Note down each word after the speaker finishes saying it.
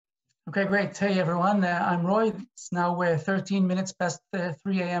Okay, great. Hey, everyone. I'm Roy. It's now 13 minutes past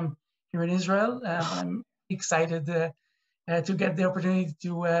 3 a.m. here in Israel. I'm excited to get the opportunity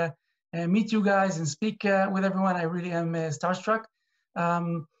to meet you guys and speak with everyone. I really am starstruck.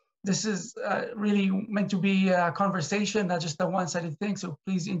 This is really meant to be a conversation, not just a one-sided thing, so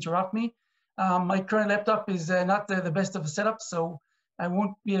please interrupt me. My current laptop is not the best of a setup, so I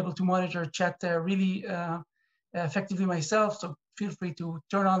won't be able to monitor chat really effectively myself, so feel free to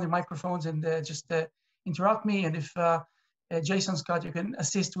turn on the microphones and just interrupt me. And if Jason, Scott, you can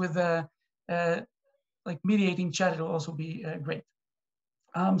assist with like mediating chat, it'll also be great.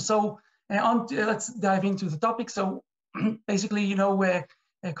 Let's dive into the topic. So basically, you know,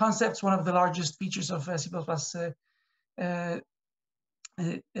 concepts, one of the largest features of C++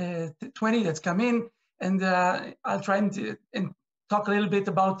 20 that's come in, and I'll try and talk a little bit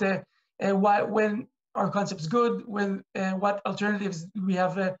about when are concepts good, when what alternatives we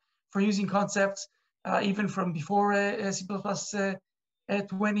have for using concepts, even from before C++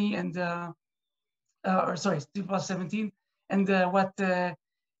 20 and or sorry, C++ 17, and what not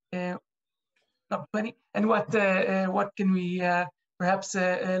 20, and what can we perhaps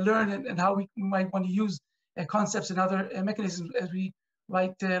learn, and how we might want to use concepts and other mechanisms as we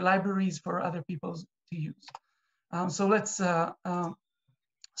write libraries for other people to use. So let's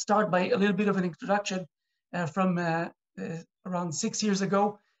start by a little bit of an introduction from around 6 years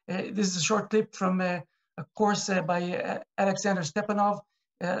ago. This is a short clip from a course by Alexander Stepanov.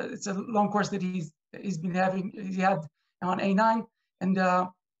 It's a long course that he had on A9, and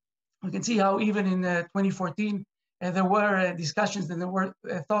we can see how even in 2014 there were discussions and there were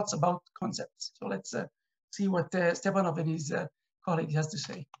thoughts about concepts. So let's see what Stepanov and his colleague has to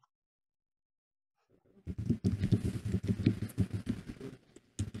say.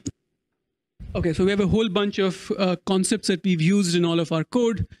 Okay, so we have a whole bunch of concepts that we've used in all of our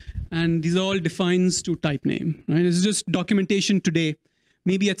code, and these are all defines to type name, right? This is just documentation today.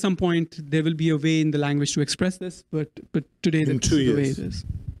 Maybe at some point there will be a way in the language to express this, but today that's the way it is.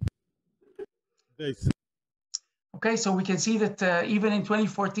 Okay, so we can see that even in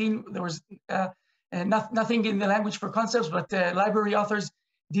 2014 there was nothing in the language for concepts, but library authors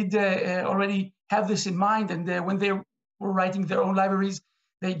did already have this in mind, and when they were writing their own libraries,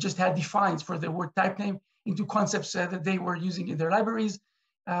 they just had defines for the word type name into concepts that they were using in their libraries,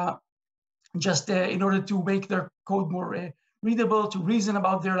 just in order to make their code more readable, to reason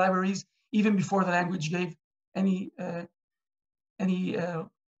about their libraries, even before the language gave any I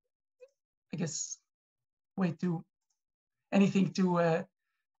guess, way to anything to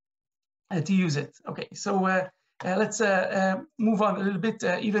use it. Okay, so let's move on a little bit.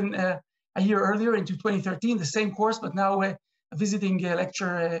 Even a year earlier, into 2013, the same course, but now a visiting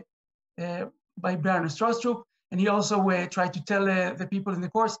lecture by Brian Strastrup, and he also tried to tell the people in the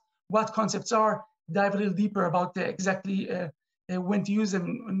course what concepts are, dive a little deeper about exactly when to use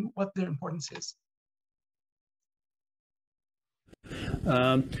them and what their importance is.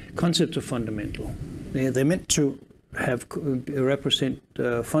 Concepts are fundamental. They're meant to have represent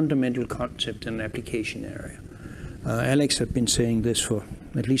fundamental concept in an application area. Alex had been saying this for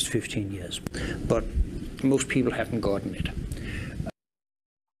at least 15 years, but most people haven't gotten it.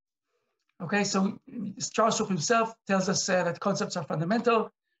 Okay, so Strastrup himself tells us that concepts are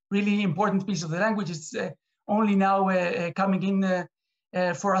fundamental, really important piece of the language. It's only now coming in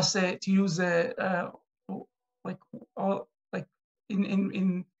for us to use like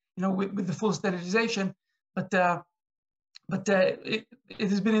in you know with the full standardization, but it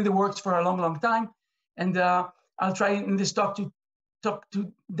has been in the works for a long time, and I'll try in this talk to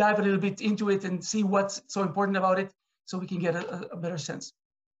dive a little bit into it and see what's so important about it, so we can get a better sense.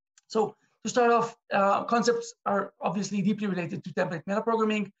 So to start off, concepts are obviously deeply related to template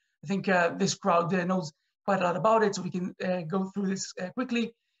metaprogramming. I think this crowd knows quite a lot about it, so we can go through this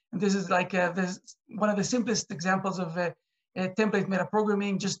quickly. And this is like this one of the simplest examples of template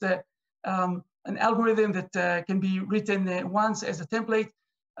metaprogramming, just an algorithm that can be written once as a template,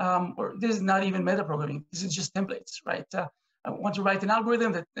 or this is not even metaprogramming. This is just templates, right? I want to write an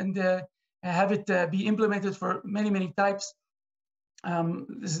algorithm that and have it be implemented for many types.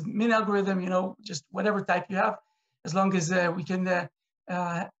 This is min algorithm, you know, just whatever type you have, as long as we can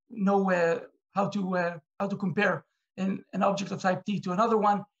know how to compare an object of type T to another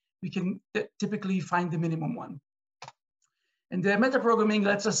one, we can typically find the minimum one. And metaprogramming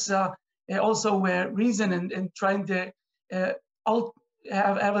lets us also reason and trying to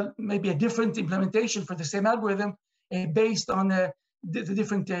have maybe a different implementation for the same algorithm based on the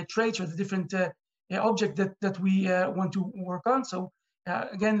different traits or the different object that we want to work on. So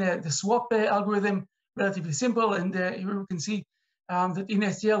again, the swap algorithm, relatively simple, and here we can see that in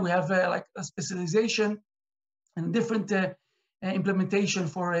STL we have like a specialization and a different implementation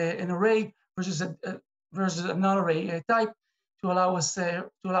for an array versus a non-array type to allow us to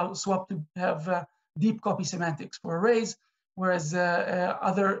allow swap to have deep copy semantics for arrays, whereas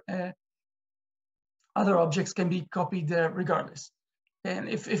other objects can be copied regardless. And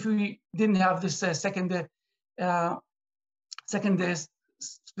if we didn't have this second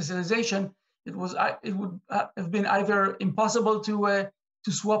specialization, it would have been either impossible to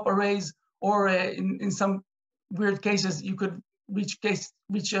swap arrays, or in some weird cases you could reach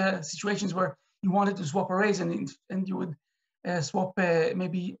situations where you wanted to swap arrays and you would swap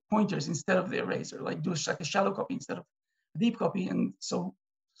maybe pointers instead of the arrays, or like do like a shallow copy instead of a deep copy. And so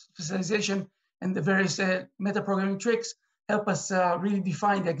specialization and the various metaprogramming tricks help us really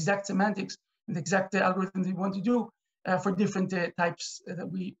define the exact semantics and the exact algorithms we want to do for different types that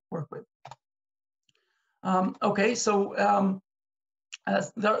we work with. Okay, so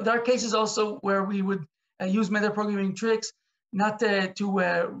there are cases also where we would use metaprogramming tricks not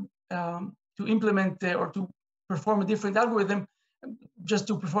to implement or to perform a different algorithm, just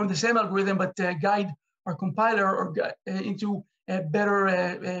to perform the same algorithm, but guide our compiler or into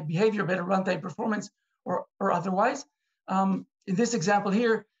better behavior, better runtime performance, or otherwise. In this example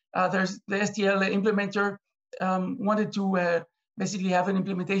here, there's the STL implementer wanted to basically have an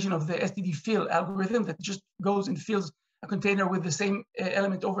implementation of the std fill algorithm that just goes and fills a container with the same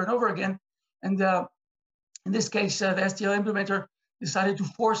element over and over again. And in this case, the STL implementer decided to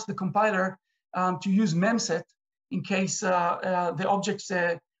force the compiler to use memset in case the objects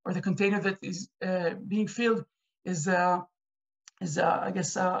or the container that is being filled is I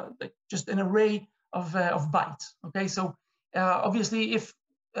guess like just an array of bytes. Okay, so obviously if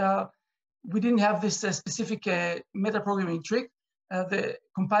we didn't have this specific metaprogramming trick, the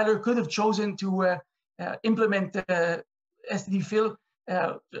compiler could have chosen to implement std fill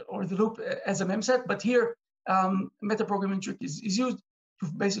or the loop as a memset, but here metaprogramming trick is used to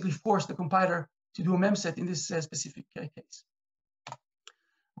basically force the compiler to do a memset in this specific case.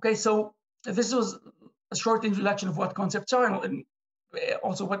 Okay, so this was a short introduction of what concepts are and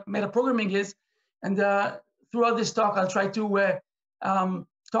also what metaprogramming is. And throughout this talk, I'll try to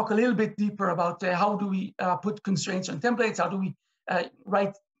talk a little bit deeper about how do we put constraints on templates, how do we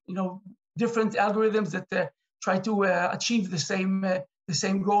write different algorithms that try to achieve the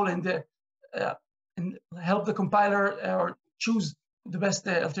same goal and help the compiler or choose the best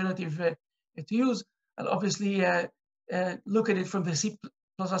alternative to use. I'll obviously look at it from the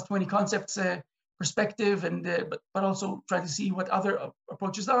C++20 concepts perspective, and but also try to see what other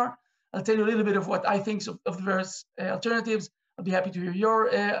approaches are. I'll tell you a little bit of what I think of the various alternatives. I'll be happy to hear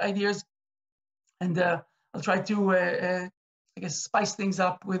your ideas, and I'll try to I guess spice things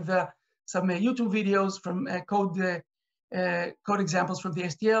up with some YouTube videos from code examples from the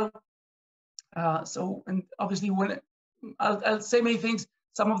STL. So, and obviously when I'll say many things,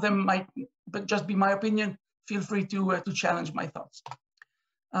 some of them might but just be my opinion. Feel free to challenge my thoughts.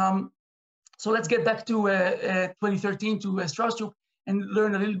 So let's get back to 2013 to Strauss-Troop and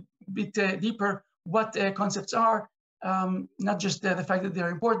learn a little bit deeper what concepts are, not just the fact that they're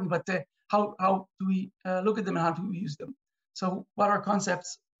important, but how do we look at them and how do we use them. So what are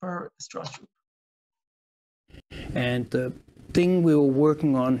concepts for Strauss-Troop? And the thing we were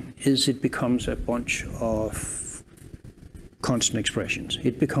working on is it becomes a bunch of constant expressions.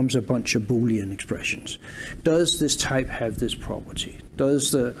 It becomes a bunch of Boolean expressions. Does this type have this property?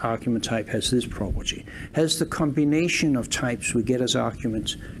 Does the argument type has this property? Has the combination of types we get as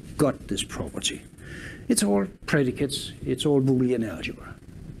arguments got this property? It's all predicates. It's all Boolean algebra.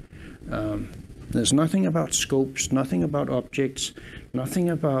 There's nothing about scopes, nothing about objects, nothing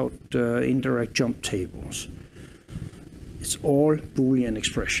about indirect jump tables. It's all Boolean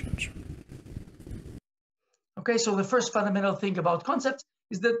expressions. Okay, so the first fundamental thing about concepts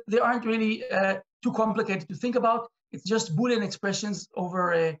is that they aren't really too complicated to think about. It's just Boolean expressions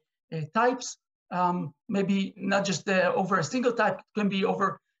over types. Maybe not just over a single type, it can be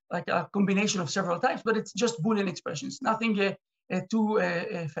over like a combination of several types, but it's just Boolean expressions, nothing too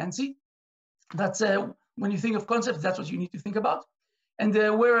fancy. That's when you think of concepts, that's what you need to think about. And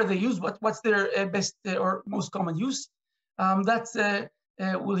where are they used? What's their best or most common use? That's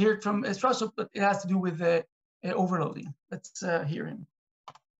we'll hear it from Strauss, but it has to do with overloading. Let's hear him.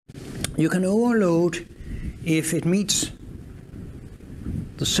 You can overload if it meets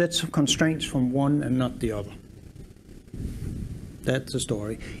the sets of constraints from one and not the other. That's the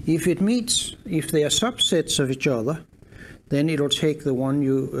story. If it meets, if they are subsets of each other, then it'll take the one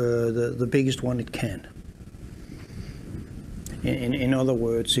the biggest one it can. In other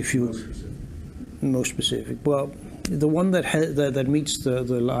words, if you most specific. Well, The one that meets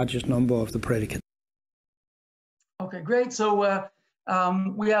the largest number of the predicates. Okay, great. So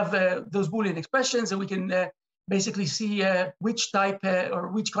we have those Boolean expressions, and we can basically see which type or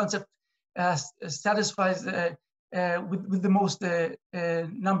which concept satisfies with the most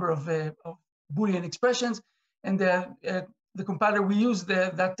number of Boolean expressions. And the compiler, we use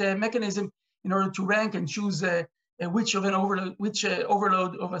that mechanism in order to rank and choose which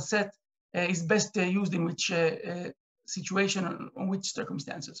overload of a set is best used in which situation, on which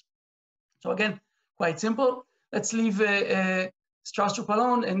circumstances. So again, quite simple. Let's leave Strauss-Group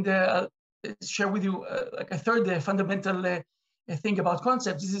alone and share with you like a third fundamental thing about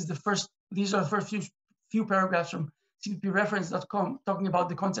concepts. These are the first few paragraphs from cppreference.com talking about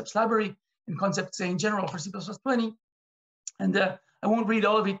the concepts library and concepts in general for C++20. And I won't read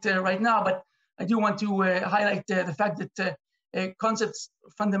all of it right now, but I do want to highlight the fact that concepts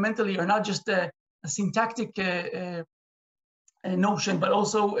fundamentally are not just a syntactic notion, but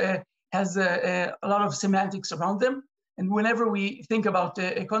also has a lot of semantics around them. And whenever we think about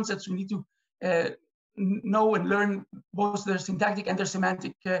concepts, we need to know and learn both their syntactic and their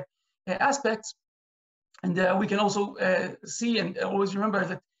semantic aspects. And we can also see and always remember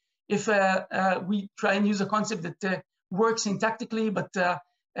that if we try and use a concept that works syntactically but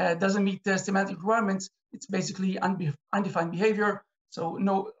doesn't meet the semantic requirements, it's basically undefined behavior. So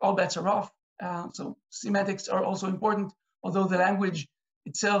all bets are off. So semantics are also important, although the language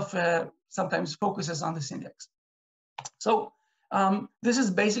itself sometimes focuses on the syntax. So this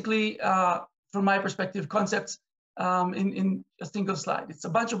is basically, from my perspective, concepts in a single slide. It's a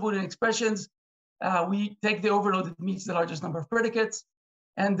bunch of Boolean expressions. We take the overload that meets the largest number of predicates.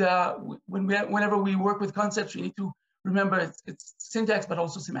 And whenever we work with concepts, we need to remember it's syntax, but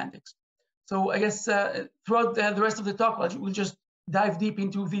also semantics. So I guess throughout the rest of the talk, we'll just dive deep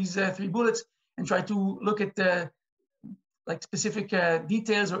into these 3 bullets and try to look at like specific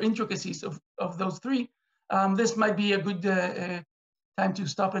details or intricacies of those 3. This might be a good time to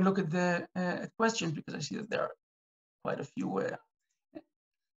stop and look at the questions, because I see that there are quite a few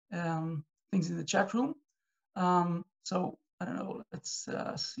things in the chat room. So I don't know, let's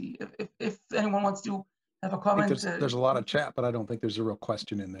see if anyone wants to have a comment. There's a lot of chat, but I don't think there's a real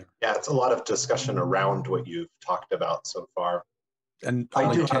question in there. Yeah, it's a lot of discussion around what you've talked about so far. And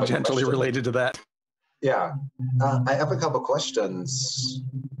only tangentially related to that. Yeah, I have a couple questions.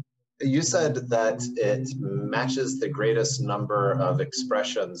 You said that it matches the greatest number of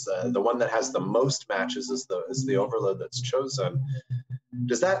expressions. The one that has the most matches is the overload that's chosen.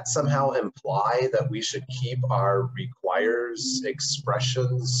 Does that somehow imply that we should keep our requires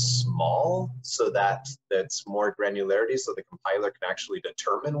expressions small so that it's more granularity, so the compiler can actually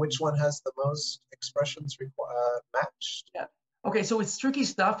determine which one has the most expressions matched? Yeah. Okay, so it's tricky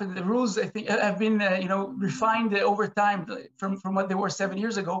stuff, and the rules I think have been refined over time from what they were 7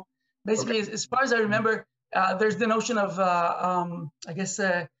 years ago. Basically, okay, as far as I remember, there's the notion of I guess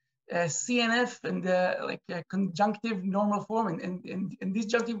CNF and like conjunctive normal form, and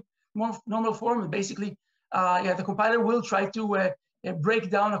disjunctive normal form. Basically, yeah, the compiler will try to break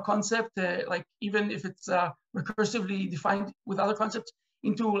down a concept, like even if it's recursively defined with other concepts,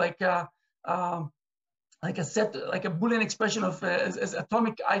 into like a set, like a Boolean expression of as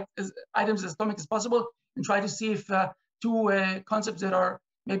atomic items as atomic as possible, and try to see if 2 concepts that are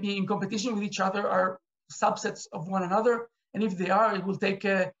maybe in competition with each other are subsets of one another, and if they are, it will take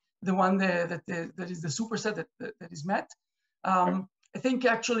the one that is the superset that is met. I think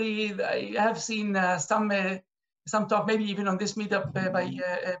actually I have seen some talk, maybe even on this meetup by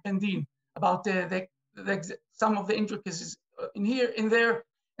Bendine, about some of the intricacies in there,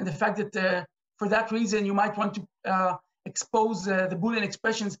 and the fact that for that reason you might want to expose the Boolean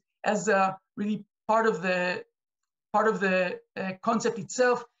expressions as really part of the concept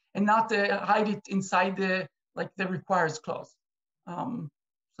itself, and not hide it inside the requires clause.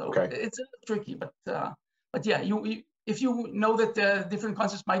 So okay, it's tricky, but yeah, if you know that different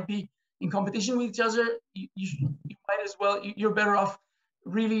concepts might be in competition with each other, you might as well. You're better off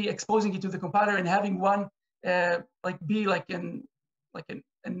really exposing it to the compiler and having one be like a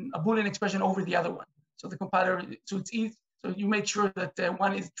Boolean expression over the other one. So the compiler, so it's easy. So you make sure that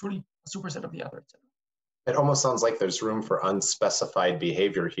one is truly a superset of the other, etc. It almost sounds like there's room for unspecified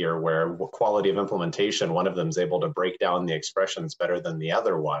behavior here, where quality of implementation, one of them is able to break down the expressions better than the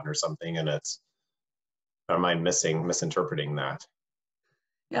other one or something, and it's, am I misinterpreting that?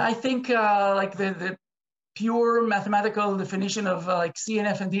 Yeah, I think like the pure mathematical definition of like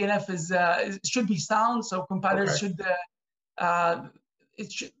CNF and DNF should be sound, so compilers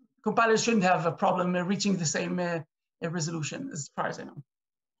compilers shouldn't have a problem reaching the same resolution, as far as I know.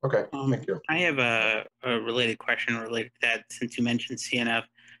 Okay, thank you. I have a related question related to that, since you mentioned CNF.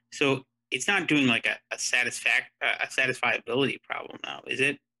 So it's not doing like a satisfiability problem now, is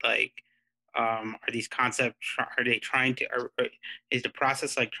it? Like, are these concepts, are they trying to, or is the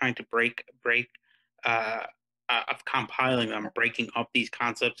process like trying to break of compiling them, breaking up these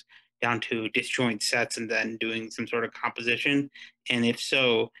concepts down to disjoint sets and then doing some sort of composition? And if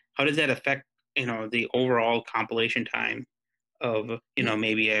so, how does that affect, the overall compilation time of,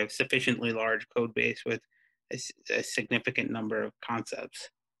 maybe a sufficiently large code base with a significant number of concepts?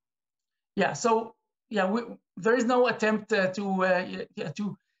 Yeah. So yeah, there is no attempt to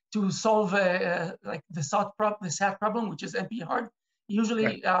solve like the SAT problem, which is NP hard.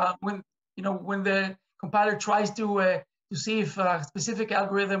 Usually, right. When the compiler tries to see if a specific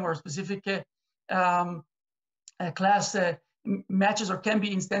algorithm or a specific class matches or can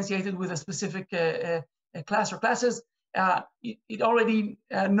be instantiated with a specific class or classes, it already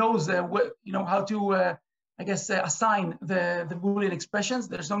knows how to I guess assign the Boolean expressions.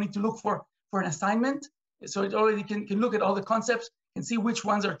 There's no need to look for an assignment. So it already can look at all the concepts and see which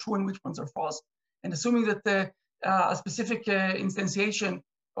ones are true and which ones are false. And assuming that a specific instantiation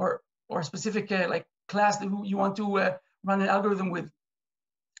or a specific like class that you want to run an algorithm with,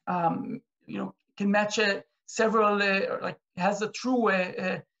 can match several like has a true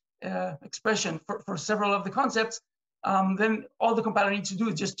expression for several of the concepts, then all the compiler needs to do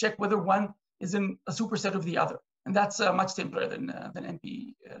is just check whether one is in a superset of the other, and that's much simpler than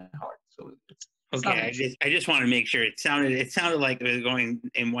NP hard. So it's okay. I just want to make sure. It sounded like it was going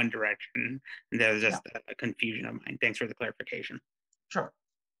in one direction, and that was just a confusion of mine. Thanks for the clarification. Sure.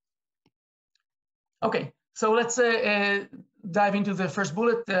 Okay, so let's dive into the first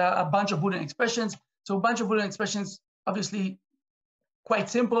bullet. A bunch of Boolean expressions. So a bunch of Boolean expressions, obviously, quite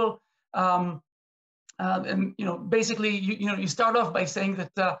simple. And basically, you start off by saying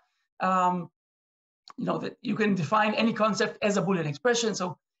that that you can define any concept as a Boolean expression.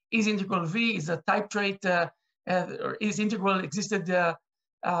 So is integral v is a type trait, or is integral existed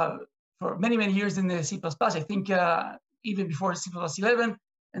for many years in the C++. I think even before C++11,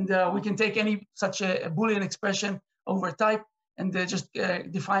 and we can take any such a Boolean expression over type and just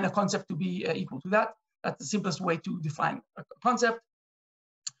define a concept to be equal to that. That's the simplest way to define a concept.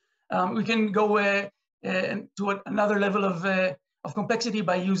 We can go to another level of complexity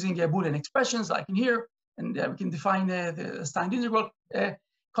by using Boolean expressions, like in here, and we can define the assigned integral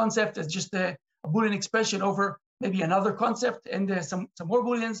concept as just a Boolean expression over maybe another concept and some more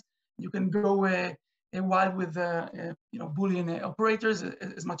Booleans. You can go wild with Boolean operators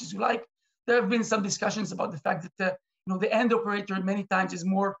as much as you like. There have been some discussions about the fact that the AND operator many times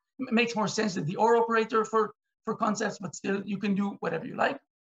makes more sense than the OR operator for concepts, but still you can do whatever you like.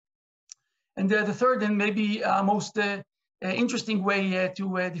 And the third and maybe most interesting way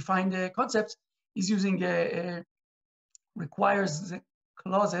to define the concepts is using requires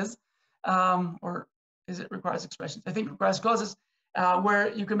clauses, or is it requires expressions? I think requires clauses,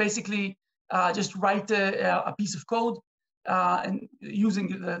 where you can basically just write a piece of code and using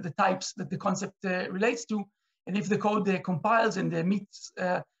the types that the concept relates to. And if the code compiles and meets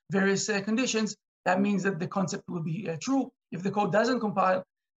various conditions, that means that the concept will be true. If the code doesn't compile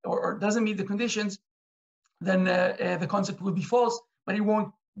or doesn't meet the conditions, then the concept will be false, but it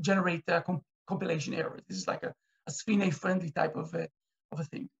won't generate compilation errors. This is like a Spine-friendly type of a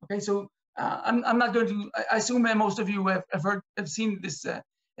thing. Okay, so I'm not going to. I assume most of you have seen this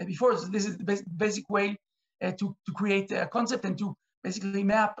before. So this is the basic way to create a concept and to basically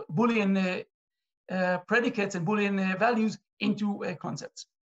map Boolean predicates and Boolean values into concepts.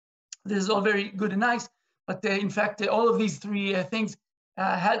 This is all very good and nice, but in fact, all of these three things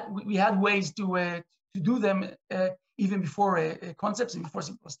we had ways to do them even before concepts and before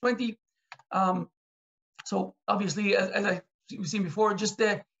C++20. So obviously, as we've seen before, just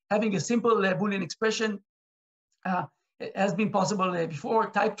having a simple Boolean expression has been possible before.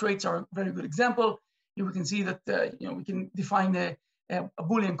 Type traits are a very good example. Here we can see that we can define a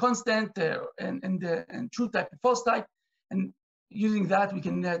Boolean constant and true type and false type, and using that we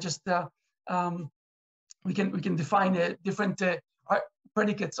can just we can define different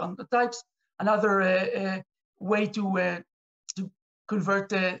predicates on the types. Another way to convert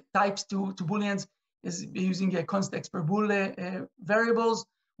types to Booleans is using const per bool variables.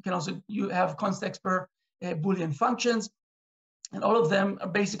 We can also have const per Boolean functions, and all of them are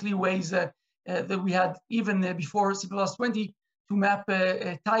basically ways that we had even before C++20 to map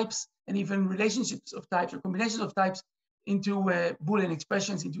types and even relationships of types or combinations of types into Boolean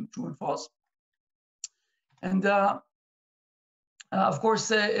expressions, into true and false. And of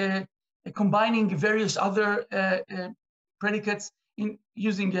course, combining various other predicates in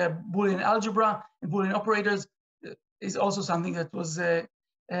using Boolean algebra and Boolean operators is also something that was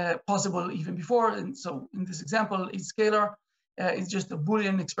possible even before. And so in this example, each scalar is just a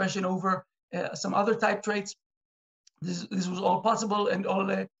Boolean expression over some other type traits. This was all possible and all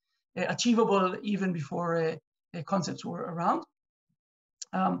achievable even before concepts were around.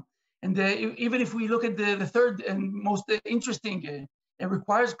 And even if we look at the third and most interesting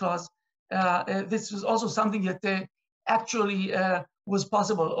requires clause, this was also something that actually was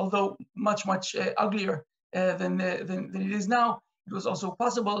possible, although much uglier than it is now. It was also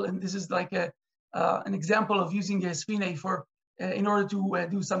possible, and this is like an example of using a spine for in order to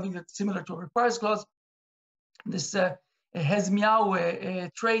do something that's similar to a requires clause. This has meow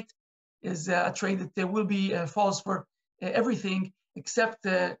trait is a trait that will be false for everything except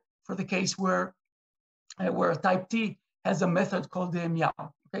for the case where type T has a method called meow.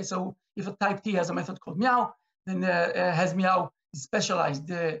 Okay, so if a type T has a method called meow, then has meow is specialized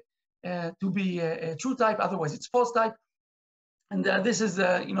to be a true type. Otherwise, it's false type. And this is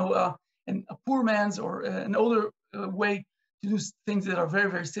a poor man's or an older way to do things that are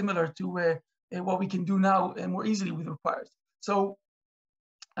very similar to what we can do now and more easily with requires. So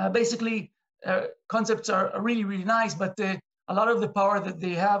basically, concepts are really nice, but a lot of the power that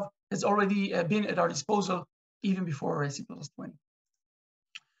they have has already been at our disposal even before C++20.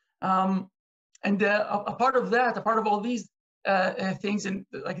 And a part of that, a part of all these things and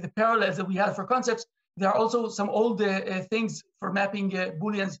like the parallels that we have for concepts, there are also some old things for mapping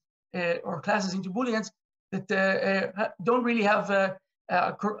Booleans or classes into Booleans that don't really have a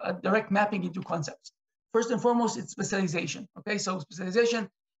direct mapping into concepts. First and foremost, it's specialization. Okay, so specialization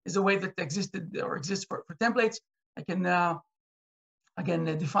is a way that existed or exists for templates. I can again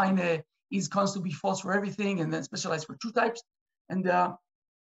define is const to be false for everything and then specialize for true types. And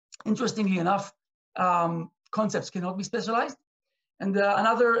interestingly enough, concepts cannot be specialized. And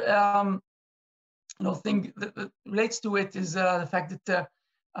another thing that relates to it is the fact that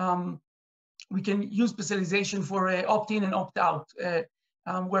we can use specialization for opt-in and opt-out,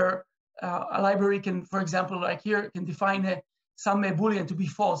 where a library can, for example, like here, can define some Boolean to be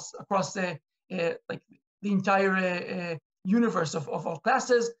false across like the entire universe of all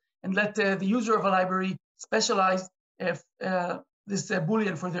classes, and let the user of a library specialize this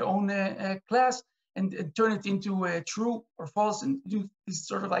Boolean for their own class and turn it into true or false, and do this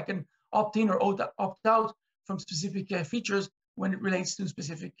sort of like an opt-in or opt-out from specific features when it relates to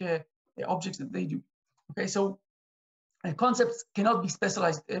specific objects that they do. Okay, so concepts cannot be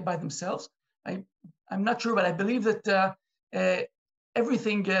specialized by themselves. I'm not sure, but I believe that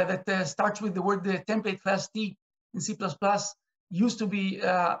everything that starts with the word template class T in C++ used to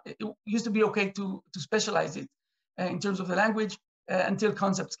be okay to specialize it in terms of the language until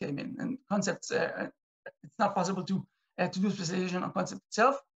concepts came in. And concepts, it's not possible to do specialization on concept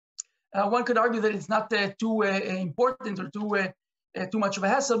itself. One could argue that it's not too important or too much of a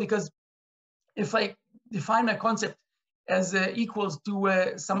hassle, because if I define my concept as equals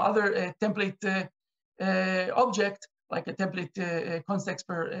to some other template object, like a template context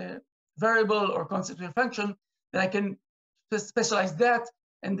per variable or concept per function, then I can specialize that,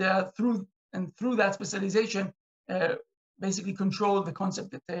 and through that specialization, basically control the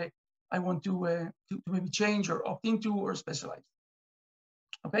concept that I want to maybe change or opt into or specialize.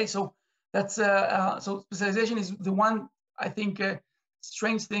 Okay, so that's so specialization is the one, I think,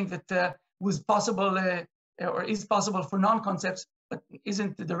 strange thing that was possible or is possible for non-concepts, but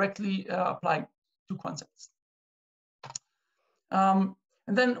isn't directly applied to concepts. And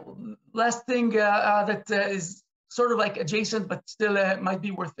then last thing that is sort of like adjacent, but still might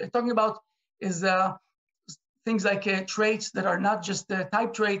be worth talking about, is things like traits that are not just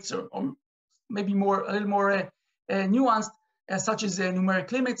type traits, or maybe a little more nuanced, such as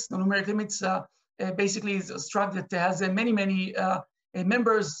numeric limits. The numeric limits basically is a struct that has many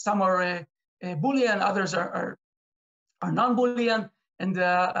members. Some are Boolean, others are non-Boolean, and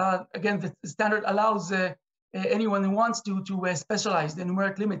again, the standard allows anyone who wants to specialize the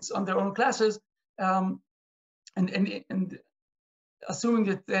numeric limits on their own classes, and assuming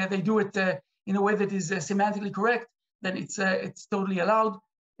that they do it in a way that is semantically correct, then it's totally allowed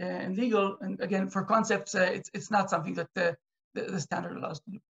and legal. And again, for concepts, it's not something that the standard allows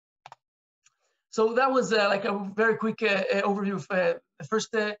to do. So that was like a very quick overview of the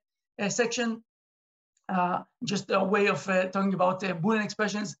first section. Just a way of talking about Boolean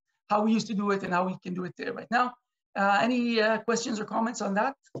expressions, how we used to do it and how we can do it right now. Any questions or comments on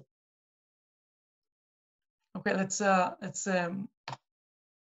that? Okay, let's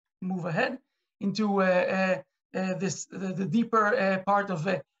move ahead into the deeper part of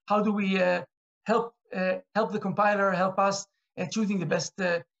how do we help the compiler help us choosing the best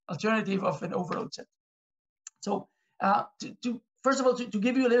alternative of an overload set. So first of all, to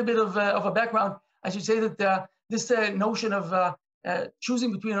give you a little bit of a background, I should say that this notion of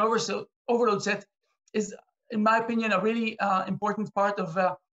choosing between an overload set is, in my opinion, a really important part of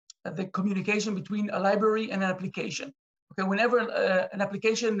the communication between a library and an application. Okay, whenever an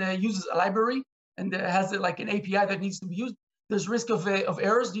application uses a library and has like an API that needs to be used, there's risk of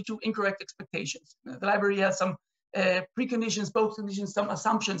errors due to incorrect expectations. The library has some preconditions, postconditions, some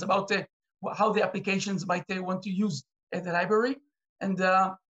assumptions about how the applications might want to use the library. And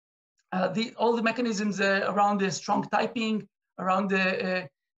all the mechanisms around the strong typing, around the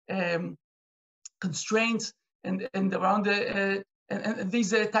constraints, and around and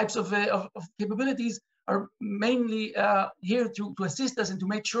these types of capabilities are mainly here to assist us and to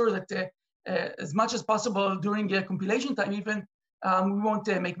make sure that as much as possible during compilation time even, we won't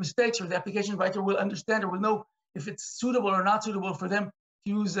make mistakes, or the application writer will understand or will know if it's suitable or not suitable for them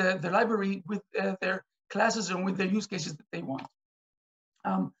to use the library with their classes and with their use cases that they want.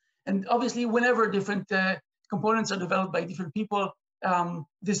 And obviously, whenever different components are developed by different people,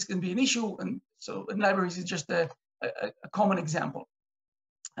 this can be an issue. And so libraries is just a common example.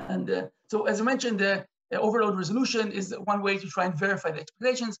 And so as I mentioned, overload resolution is one way to try and verify the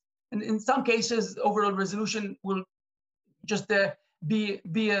expectations. And in some cases, overload resolution will just be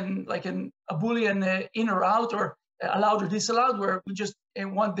like a Boolean in or out, or allowed or disallowed, where we just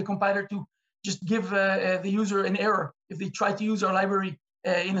want the compiler to just give the user an error if they try to use our library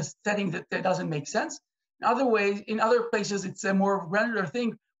in a setting that doesn't make sense. In other places, it's a more granular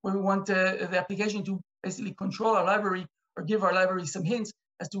thing where we want the application to basically control our library or give our library some hints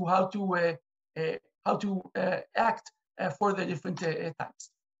as to how to act for the different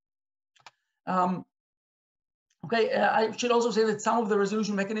types. Okay, I should also say that some of the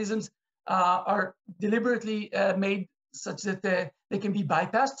resolution mechanisms are deliberately made such that they can be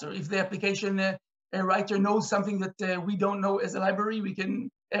bypassed. Or if the application writer knows something that we don't know as a library, we can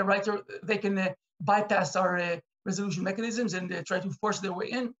they can bypass our resolution mechanisms and try to force their way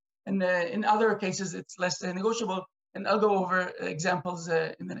in. And in other cases, it's less negotiable. And I'll go over examples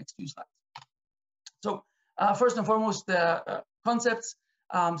in the next few slides. So first and foremost, concepts.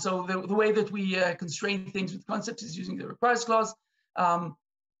 So the way that we constrain things with concepts is using the requires clause.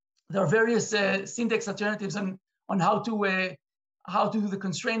 There are various syntax alternatives on how to do the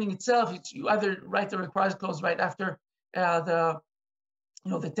constraining itself. You either write the requires clause right after the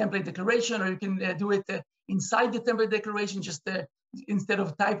template declaration, or you can do it inside the template declaration. Just instead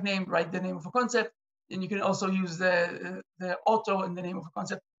of type name, write the name of a concept. And you can also use the auto and the name of a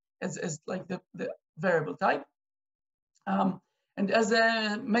concept as like the variable type. And as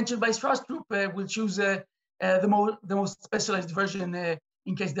mentioned by Strauss Group, we'll choose the most specialized version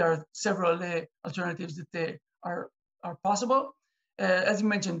in case there are several alternatives that are possible. As you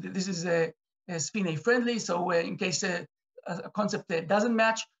mentioned, this is spin-A friendly, so in case a concept doesn't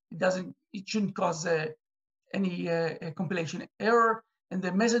match, it shouldn't cause any compilation error. And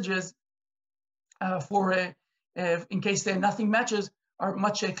the messages in case nothing matches are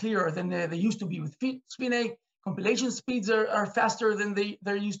much clearer than they used to be with spin-A. Compilation speeds are faster than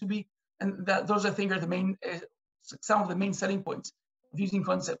they're used to be, and those I think are the main some of the main selling points of using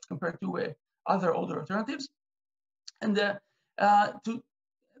concepts compared to other older alternatives. And to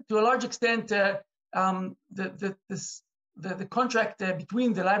a large extent, the contract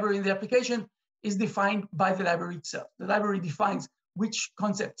between the library and the application is defined by the library itself. The library defines which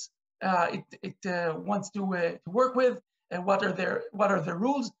concepts it wants to work with, and what are their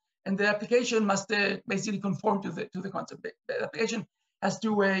rules. And the application must basically conform to the concept. The application has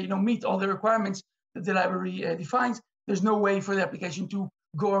to meet all the requirements that the library defines. There's no way for the application to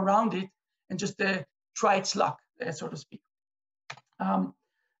go around it and just try its luck, so to speak.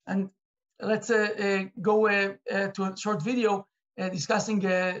 And let's go to a short video discussing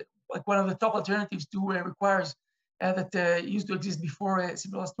like one of the top alternatives to requires that used to exist before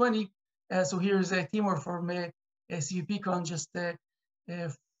C++20. So here's Timur from CVPCon just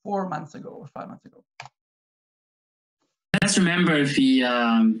 4 months ago or 5 months ago. Let's remember if we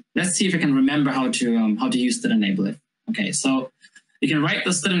let's see if we can remember how to use std enable if. Okay, so you can write the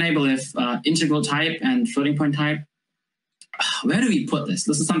std enable if integral type and floating point type. Where do we put this?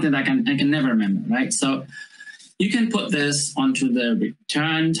 This is something that I can never remember, right? So you can put this onto the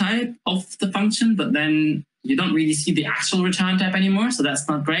return type of the function, but then you don't really see the actual return type anymore, so that's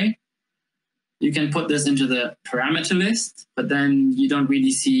not great. You can put this into the parameter list, but then you don't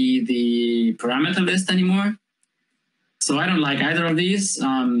really see the parameter list anymore. So I don't like either of these.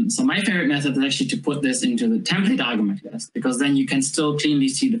 So my favorite method is actually to put this into the template argument list, because then you can still cleanly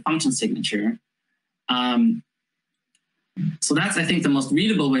see the function signature. So that's, I think, the most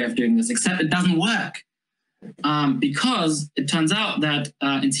readable way of doing this, except it doesn't work. Because it turns out that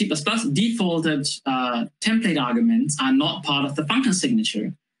in C++, defaulted template arguments are not part of the function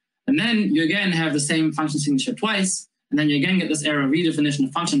signature. And then you again have the same function signature twice, and then you again get this error, redefinition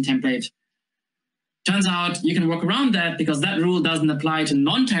of function template. Turns out you can work around that because that rule doesn't apply to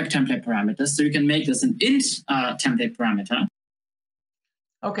non-type template parameters, so you can make this an int template parameter.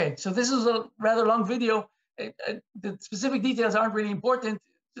 Okay, so this is a rather long video. The specific details aren't really important.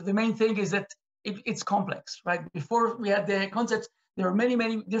 The main thing is that it's complex, right? Before we had the concepts, there are many,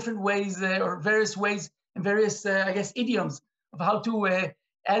 many different ways or various ways and various, I guess, idioms of how to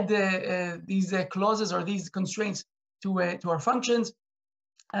add these clauses or these constraints to our functions.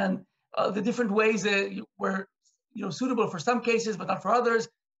 And the different ways were suitable for some cases, but not for others.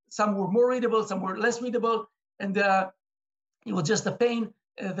 Some were more readable, some were less readable. And it was just a pain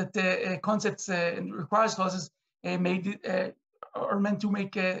that the concepts and requires clauses are meant to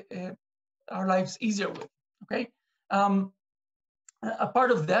make our lives easier with, okay? A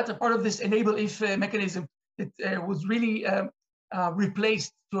part of this enable if mechanism, it was really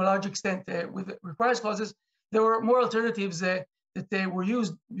replaced to a large extent with requires clauses. There were more alternatives that were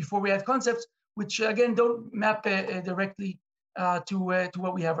used before we had concepts, which again don't map directly to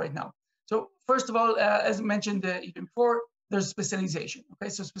what we have right now. So first of all, as mentioned even before, there's specialization. Okay,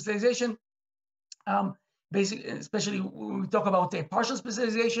 so specialization, basically, especially when we talk about partial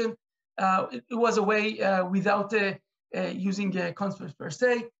specialization, it was a way without using concepts per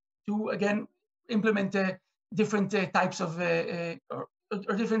se to again implement different types of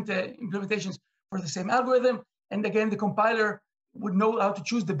or different implementations for the same algorithm. And again, the compiler would know how to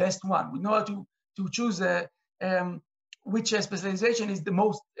choose the best one. Would know how to choose which specialization is the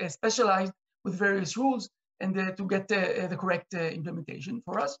most specialized with various rules, and to get the correct implementation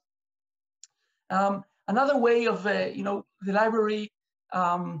for us. Another way of the library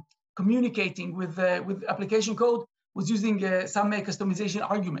communicating with application code was using some customization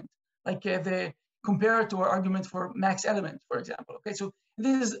argument, like the comparator argument for max element, for example. Okay, so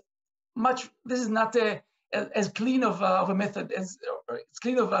this is not as clean of a method as it's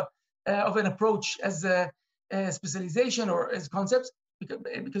clean of an approach as specialization or as concepts,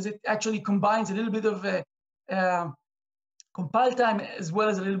 because it actually combines a little bit of compile time as well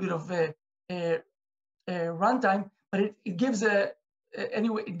as a little bit of runtime, but it gives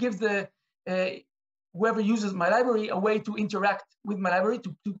anyway, it gives whoever uses my library a way to interact with my library,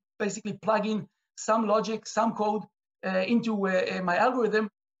 to basically plug in some logic, some code into my algorithm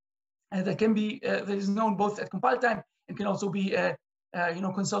that can be that is known both at compile time and can also be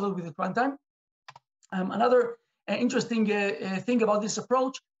consulted with at runtime. Another interesting thing about this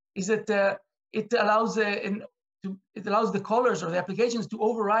approach is that it allows the callers or the applications to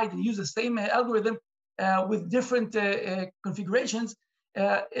override and use the same algorithm with different configurations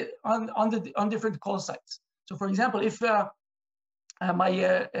on different call sites. So, for example, if I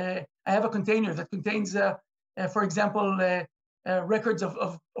have a container that contains, for example, records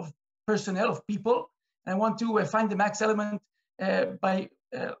of personnel, of people, and I want to find the max element by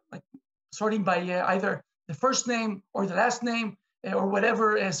like sorting by either the first name or the last name or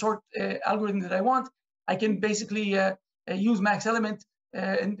whatever sort algorithm that I want, I can basically use max element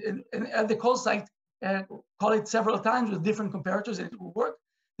and at the call site, call it several times with different comparators, and it will work.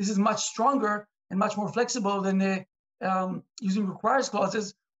 This is much stronger and much more flexible than using requires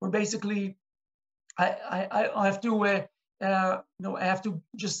clauses, where basically I have to I have to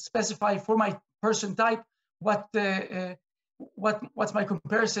just specify for my person type what's my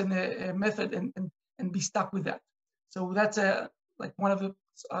comparison method and be stuck with that. So that's like one of the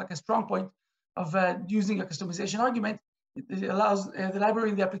a strong point of using a customization argument. It allows the library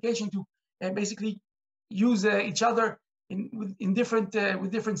and the application to basically use each other in different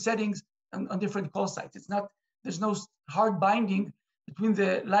with different settings on different call sites. It's not, there's no hard binding between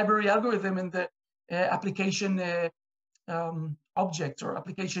the library algorithm and the application objects or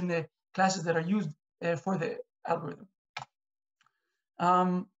application classes that are used for the algorithm.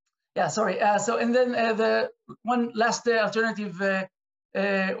 Yeah, sorry. So, and then the one last alternative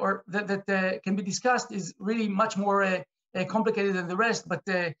or that can be discussed is really much more complicated than the rest, but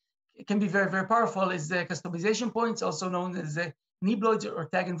it can be very, very powerful, is the customization points, also known as nibloids or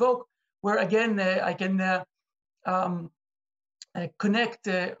tag invoke, where again, I can connect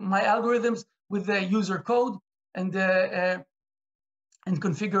my algorithms with the user code and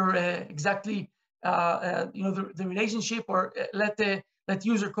configure exactly the relationship, or let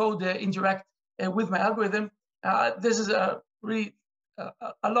user code interact with my algorithm. This is a really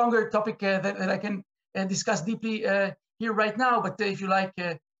a longer topic that I can discuss deeply here right now, but if you like,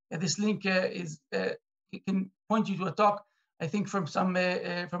 this link is can point you to a talk, I think from some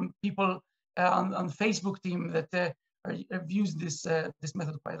from people on the Facebook team that have used this this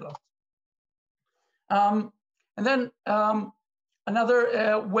method quite a lot. And then another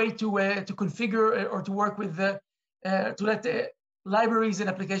way to configure or to work with to let the libraries and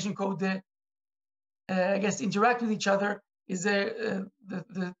application code I guess interact with each other is the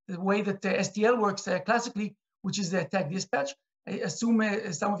way that STL works classically, which is the tag dispatch. I assume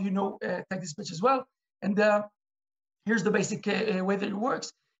some of you know tag dispatch as well. And here's the basic way that it works: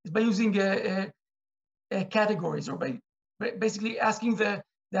 is by using categories, or by basically asking the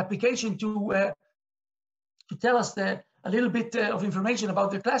application to tell us a little bit of information about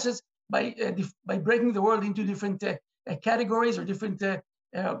their classes by breaking the world into different categories or different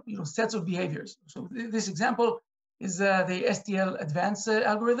sets of behaviors. So this example is the STL advanced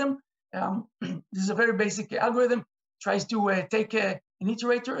algorithm. This is a very basic algorithm. Tries to take an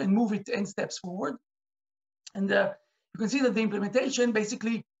iterator and move it n steps forward. And you can see that the implementation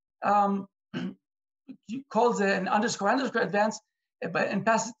basically calls an underscore advance and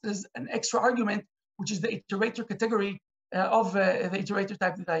passes an extra argument, which is the iterator category of the iterator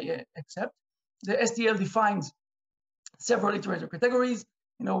type that I accept. The STL defines several iterator categories,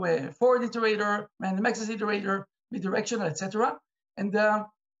 forward iterator, random access iterator, bidirectional, etc. And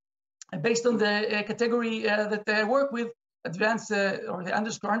based on the category that they work with, advanced or the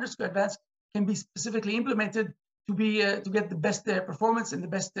underscore advanced can be specifically implemented to get the best performance and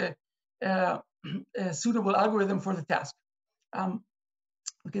the best suitable algorithm for the task.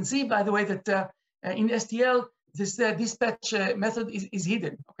 We can see, by the way, that in STL, this dispatch method is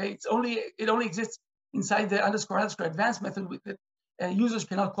hidden. Okay, it only exists inside the underscore advanced method that users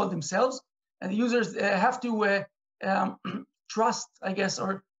cannot call themselves, and the users have to trust, I guess,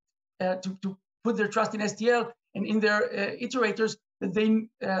 or to put their trust in STL and in their iterators that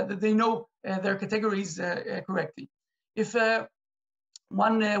they know their categories correctly. If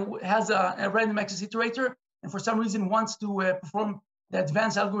one has a random access iterator and for some reason wants to perform the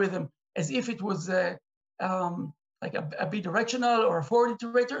advanced algorithm as if it was like a bidirectional or a forward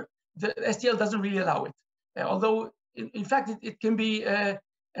iterator, the STL doesn't really allow it. Although, in fact, it can be,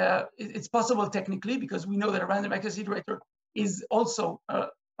 it's possible technically, because we know that a random access iterator is also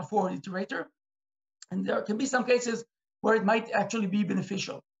a forward iterator. And there can be some cases where it might actually be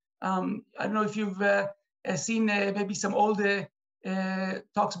beneficial. I don't know if you've seen maybe some old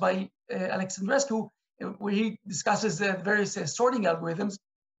talks by Alex Andrescu, where he discusses various sorting algorithms.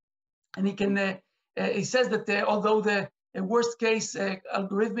 And he says that although the worst case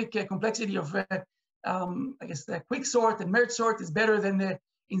algorithmic complexity of, I guess, the quick sort and merge sort is better than the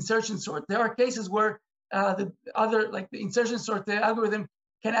insertion sort, there are cases where the other, like the insertion sort algorithm,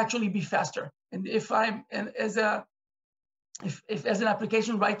 can actually be faster. And if I'm, and as an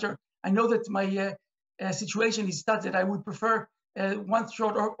application writer, I know that my situation is such that I would prefer one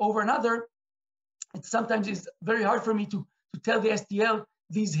sort over another, it sometimes is very hard for me to tell the STL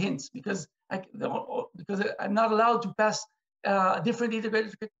these hints, because I'm not allowed to pass a different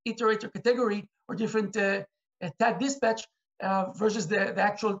iterator category or different tag dispatch versus the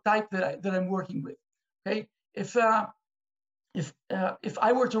actual type that I'm working with. Okay, if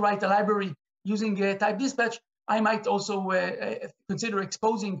I were to write a library using type dispatch, I might also consider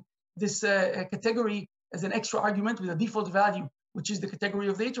exposing this category as an extra argument with a default value, which is the category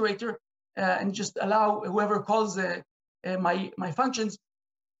of the iterator, and just allow whoever calls my functions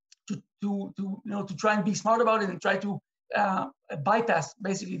to try and be smart about it and try to bypass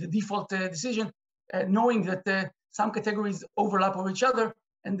basically the default decision, knowing that some categories overlap with each other,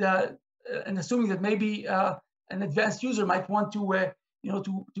 and assuming that maybe an advanced user might want to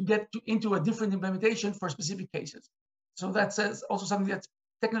get into a different implementation for specific cases. So that's also something that's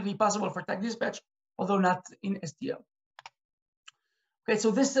technically possible for tag dispatch, although not in STL. Okay, so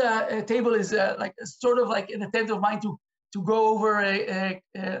this table is like sort of like an attempt of mine to go over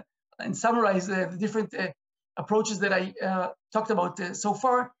and summarize the different approaches that I talked about so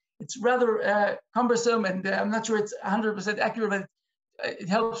far. It's rather cumbersome, and I'm not sure it's 100% accurate, but it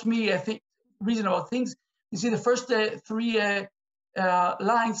helps me, I think, reason about things. You see the first three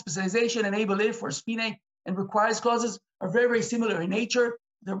lines, specialization, enable if, or spine, and requires clauses, are very, very similar in nature.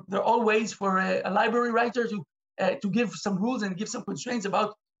 They're all ways for a library writer to give some rules and give some constraints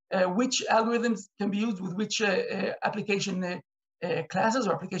about which algorithms can be used with which application classes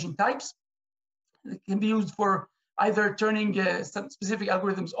or application types. It can be used for either turning some specific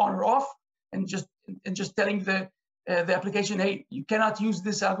algorithms on or off, and just telling the application, hey, you cannot use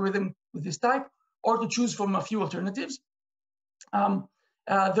this algorithm with this type, or to choose from a few alternatives.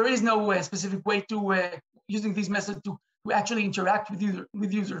 There is no specific way to using these methods to actually interact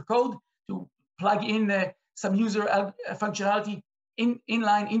with user code, to plug in some user functionality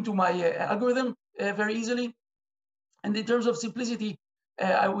inline into my algorithm very easily. And in terms of simplicity,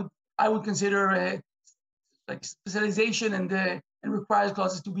 I would consider like specialization and requires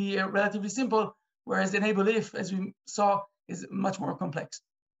clauses to be relatively simple, whereas enable if, as we saw, is much more complex.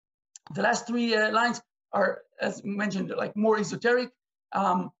 The last three lines are, as mentioned, like more esoteric.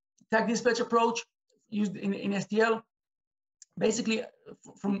 Tag dispatch approach used in STL. Basically,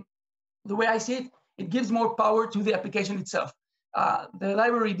 from the way I see it, it gives more power to the application itself. The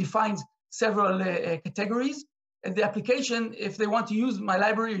library defines several categories, and the application, if they want to use my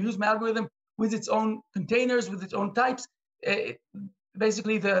library or use my algorithm with its own containers, with its own types,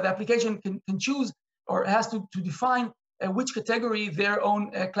 basically the application can choose or has to define which category their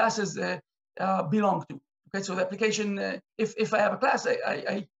own classes belong to. Okay, so the application, if I have a class,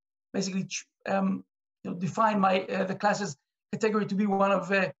 I basically define the classes category to be one of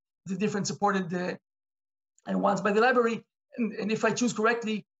the different supported ones by the library. And if I choose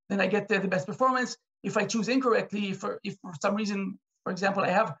correctly, then I get the best performance. If I choose incorrectly, if for some reason, for example, I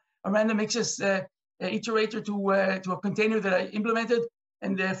have a random access iterator to a container that I implemented,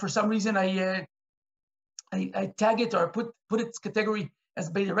 and for some reason I tag it or put its category as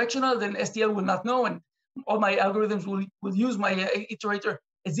bidirectional, then STL will not know, and all my algorithms will use my iterator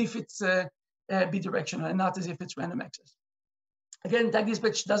as if it's bidirectional and not as if it's random access. Again, tag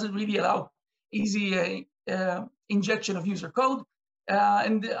dispatch doesn't really allow easy injection of user code,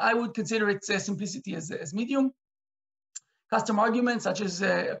 and I would consider its simplicity as medium. Custom arguments such as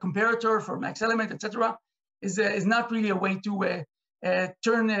a comparator for max element, etc., is not really a way to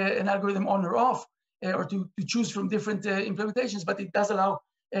turn an algorithm on or off, or to choose from different implementations, but it does allow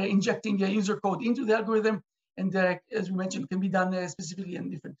injecting user code into the algorithm, and as we mentioned, can be done specifically in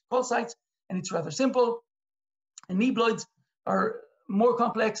different call sites, and it's rather simple. And nibloids are more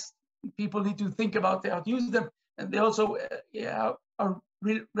complex. People need to think about how to use them, and they also are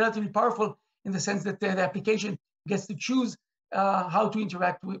relatively powerful in the sense that the application gets to choose how to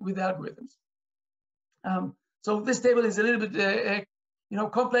interact with the algorithms. So this table is a little bit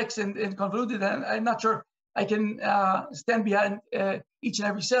complex and convoluted, and I'm not sure I can stand behind each and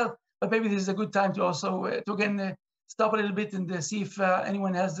every cell, but maybe this is a good time to also to again stop a little bit and see if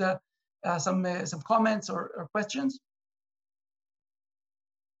anyone has some comments or questions.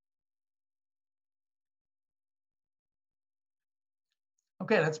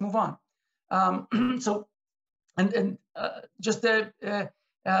 Okay, let's move on. So,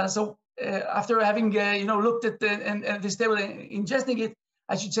 after having looked at this table and ingesting it,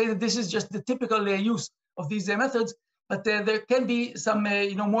 I should say that this is just the typical use of these methods. But there can be some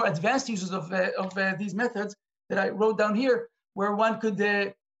more advanced uses of these methods that I wrote down here, where one could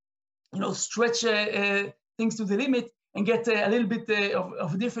stretch things to the limit and get a little bit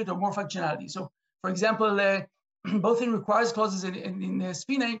of different or more functionality. So, for example, both in requires clauses and in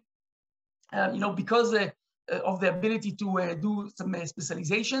Spinning, because of the ability to do some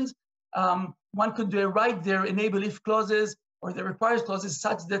specializations, one could write their enable if clauses or the requires clauses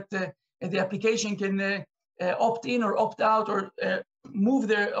such that the application can opt in or opt out or move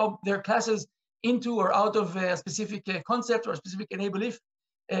their classes into or out of a specific concept or a specific enable if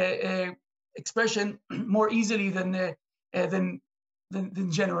expression more easily than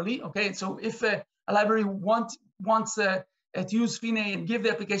generally. Okay, so if a library wants to use Fine and give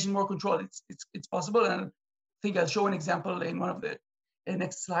the application more control, it's possible, and I think I'll show an example in one of the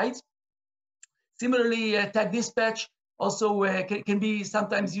next slides. Similarly, tag dispatch also can be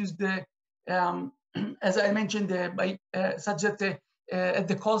sometimes used, as I mentioned, by such that at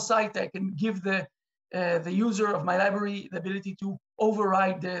the call site I can give the user of my library the ability to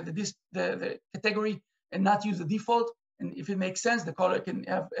override the category and not use the default. And if it makes sense, the caller can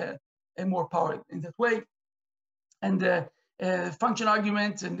have more power in that way. And function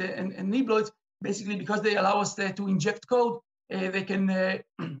arguments and nibloids, basically because they allow us to inject code, they can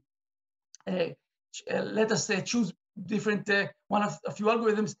let us choose different one of a few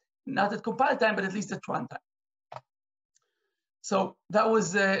algorithms, not at compile time, but at least at runtime. So that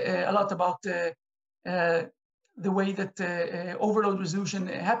was a lot about the way that overload resolution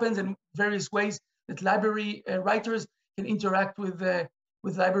happens and various ways that library writers can interact with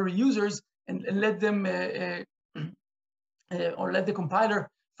library users and let them or let the compiler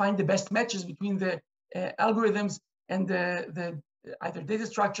find the best matches between the algorithms and the either data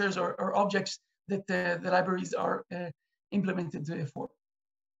structures or objects that the libraries are implemented for.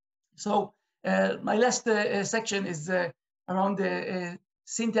 So my last section is around the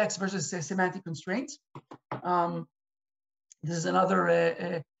syntax versus semantic constraints. This is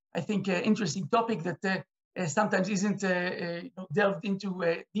another, I think, interesting topic that sometimes isn't delved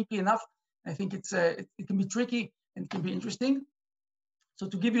into deeply enough. I think it can be tricky and it can be interesting. So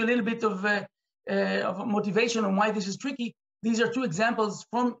to give you a little bit of motivation on why this is tricky, these are two examples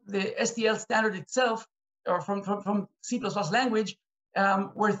from the STL standard itself, or from C++ language,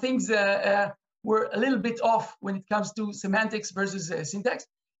 where things were a little bit off when it comes to semantics versus syntax.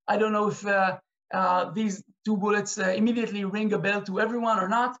 I don't know if these two bullets immediately ring a bell to everyone or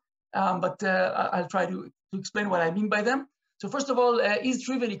not, but I'll try to explain what I mean by them. So first of all, is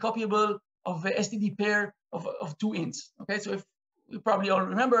trivially copyable of STD pair of 2 ints. Okay, so if you probably all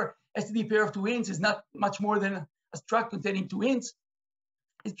remember, STD pair of 2 ints is not much more than a struct containing 2 ints.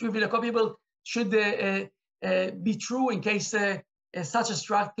 Is trivially copyable should be true in case such a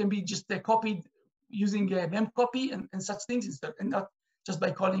struct can be just copied using memcopy and such things, instead, and not just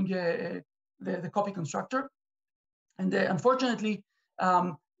by calling the copy constructor. And unfortunately,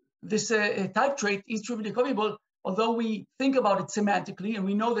 this type trait is trivially copyable, although we think about it semantically, and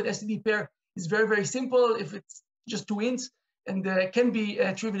we know that STD pair is very, very simple if it's just 2 ints and can be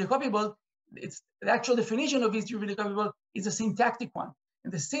trivially copyable. It's the actual definition of is trivially copyable is a syntactic one.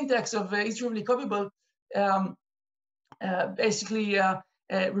 And the syntax of is trivially copyable basically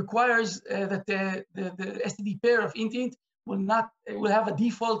requires that the STD pair of int will have a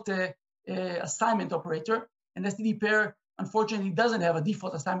default assignment operator, and STD pair unfortunately doesn't have a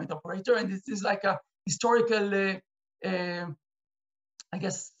default assignment operator, and this is like a historical, I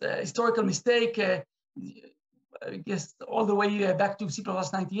guess, historical mistake. I guess all the way back to C++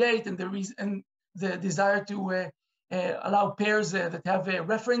 98, and the reason and the desire to allow pairs that have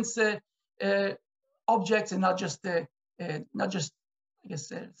reference objects and not just I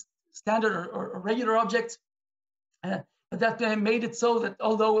guess standard or regular objects. But that made it so that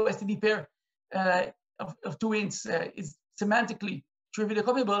although STD pair of 2 ints is semantically trivially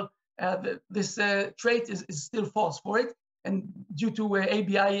copyable, this trait is still false for it, and due to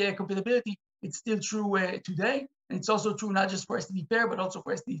ABI compatibility, it's still true today, and it's also true not just for STD pair but also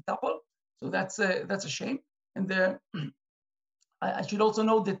for STD tuple. So that's a shame. And I should also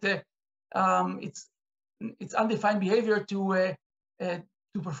note that it's undefined behavior to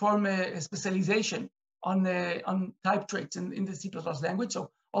perform a specialization on type traits in the C++ language.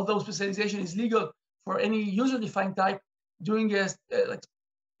 So although specialization is legal for any user-defined type, doing like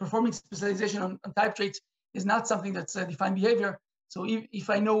performing specialization on type traits is not something that's defined behavior. So if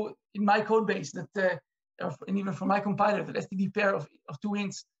I know in my code base that, and even from my compiler, that STD pair of 2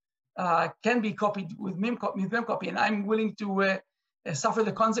 ints can be copied with memcopy, and I'm willing to suffer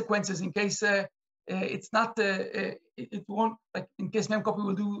the consequences in case it's not, it won't, like in case memcopy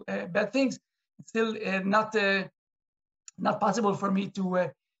will do bad things, it's still not possible for me to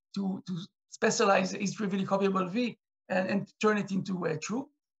specialize is trivially copyable V and turn it into true.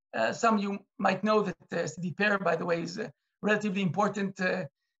 Some of you might know that STD pair, by the way, is a relatively important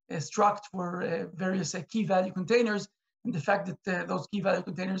struct for various key value containers, and the fact that those key value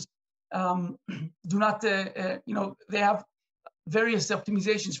containers do not, they have various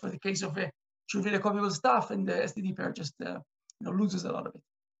optimizations for the case of trivially copyable stuff, and the STD pair just loses a lot of it.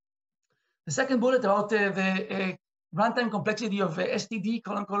 The second bullet about the runtime complexity of STD :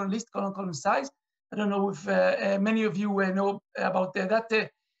 list : size. I don't know if many of you know about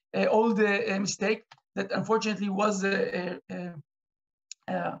that old mistake that unfortunately was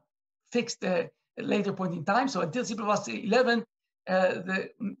fixed at a later point in time. So until C++ 11, the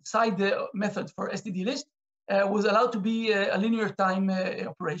side method for STD list was allowed to be a linear time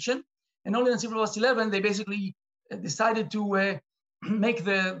operation. And only in C++ 11, they basically decided to make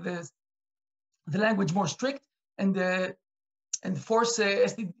the language more strict and force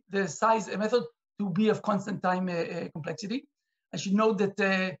the size method to be of constant time complexity. I should note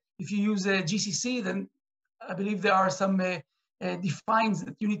that if you use GCC, then I believe there are some defines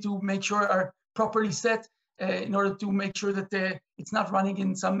that you need to make sure are properly set in order to make sure that it's not running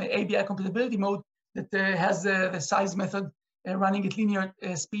in some ABI compatibility mode that has the size method running at linear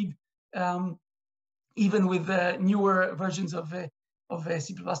speed, even with newer versions of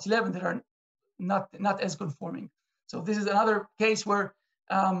C++ 11 that are not as conforming. So this is another case where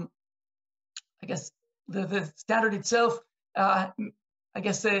I guess the standard itself, I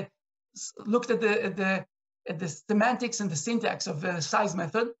guess, looked at the semantics and the syntax of the size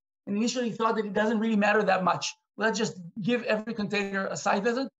method, and initially thought that it doesn't really matter that much. Let's just give every container a size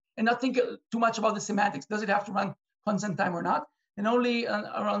method and not think too much about the semantics. Does it have to run constant time or not? And only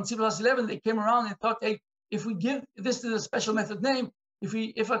around C++ 11, they came around and thought, hey, if we give this to a special method name,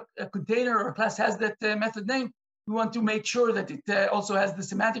 if a container or a class has that method name, we want to make sure that it also has the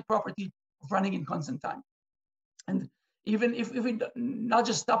semantic property of running in constant time. And even if we not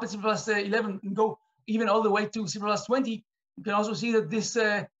just stop at C++ 11 and go even all the way to C++ 20, you can also see that this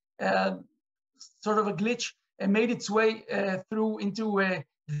sort of a glitch made its way through into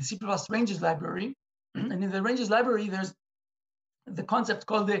the C++ ranges library. And in the ranges library, there's the concept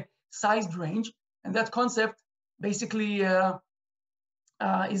called the sized range. And that concept basically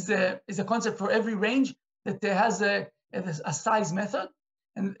is a concept for every range that has a size method.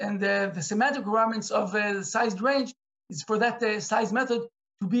 And the semantic requirements of the sized range is for that size method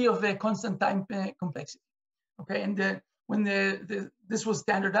to be of a constant time complexity. Okay, and when this was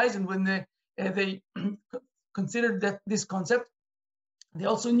standardized, and when they considered that this concept, they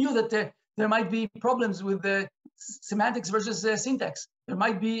also knew that there might be problems with the semantics versus syntax. There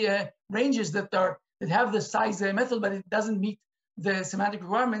might be ranges that have the size method, but it doesn't meet the semantic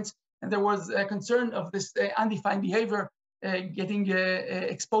requirements. And there was a concern of this undefined behavior getting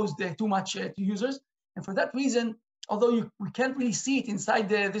exposed too much to users. And for that reason, although we can't really see it inside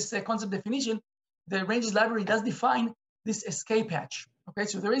this concept definition, the ranges library does define this escape hatch. Okay,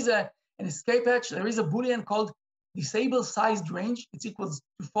 so there is an escape hatch. There is a Boolean called disable sized range. It's equals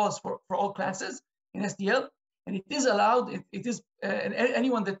to false for all classes in SDL, and it is allowed. It is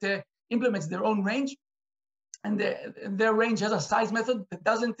anyone that implements their own range, and their range has a size method that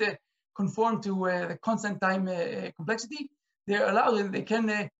doesn't conform to the constant time complexity. They're allowed, and they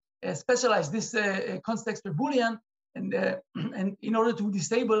can specialize this context per Boolean, and in order to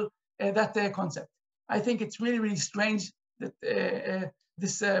disable that concept. I think it's really, really strange that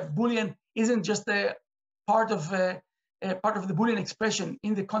this Boolean isn't just a part of the Boolean expression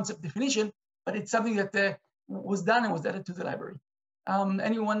in the concept definition, but it's something that was done and was added to the library.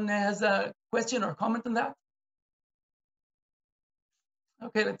 Anyone has a question or comment on that?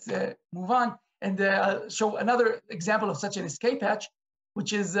 Okay, let's move on, and I'll show another example of such an escape hatch,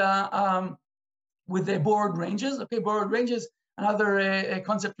 which is with the borrowed ranges. Okay, borrowed ranges, another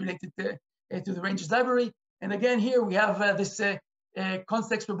concept related to the ranges library. And again, here we have this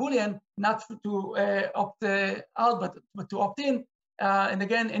context for Boolean, not to opt out, but to opt in. And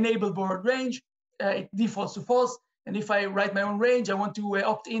again, enable borrowed range. It defaults to false. And if I write my own range, I want to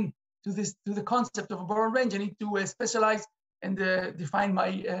opt in to the concept of a borrowed range. I need to specialize and define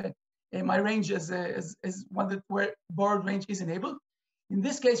my my range as one where borrowed range is enabled. In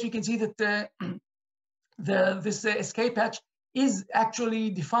this case, we can see that this escape hatch is actually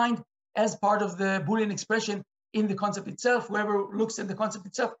defined as part of the Boolean expression in the concept itself. Whoever looks at the concept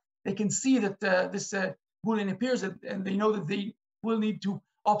itself, they can see that this Boolean appears, and they know that they will need to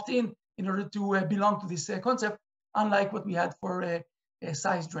opt in order to belong to this concept, unlike what we had for a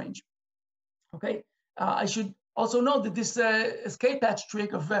sized range. Okay, I should also note that this escape hatch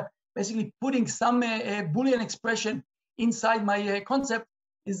trick of basically putting some Boolean expression inside my concept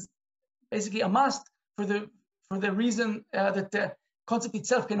is basically a must for the reason that the concept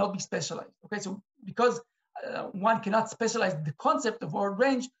itself cannot be specialized. Okay, so because one cannot specialize the concept of borrowed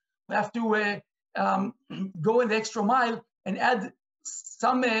range, we have to go in the extra mile and add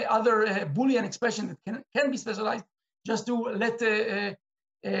some other Boolean expression that can be specialized, just to let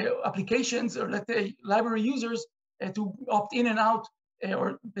applications or let the library users to opt in and out,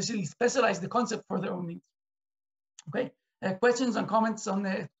 or basically specialize the concept for their own needs. Okay, questions and comments on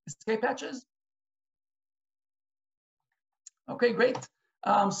the escape hatches? Okay, great.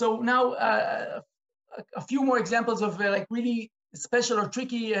 So now a few more examples of like really special or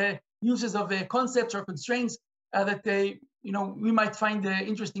tricky uses of concepts or constraints that we might find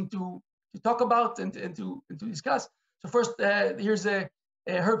interesting to talk about and to discuss. So first, here's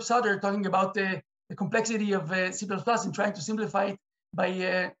Herb Sutter talking about the complexity of C++ and trying to simplify it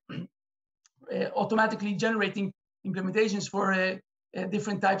by automatically generating implementations for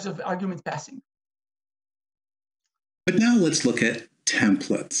different types of argument passing. But now let's look at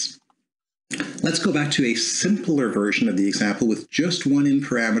templates. Let's go back to a simpler version of the example with just one in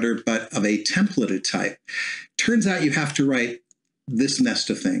parameter, but of a templated type. Turns out you have to write this nest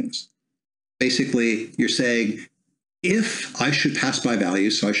of things. Basically, you're saying, if I should pass by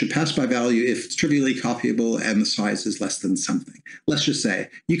value, so I should pass by value if it's trivially copyable and the size is less than something. Let's just say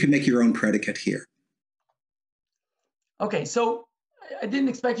you can make your own predicate here. Okay, so I didn't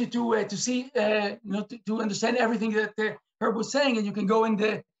expect you to see, to understand everything that Herb was saying, and you can go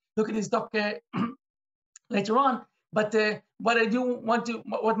and look at his talk later on. But what I do want to,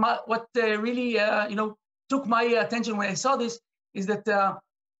 what really took my attention when I saw this is that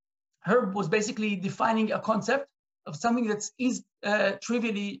Herb was basically defining a concept of something that is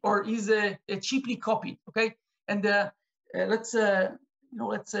trivially or is cheaply copied. Okay, and let's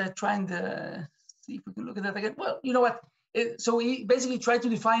try and see if we can look at that again. Well, you know what? So he basically tried to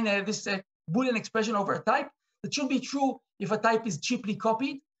define this Boolean expression over a type that should be true if a type is cheaply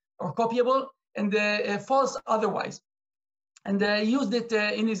copied or copyable, and false otherwise. And he used it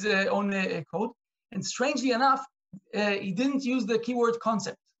in his own code. And strangely enough, he didn't use the keyword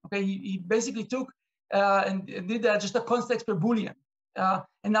concept. Okay, he basically took and did just a context per Boolean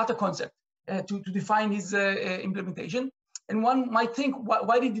and not a concept to define his implementation. And one might think,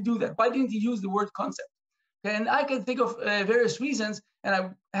 why did he do that? Why didn't he use the word concept? Okay, and I can think of various reasons, and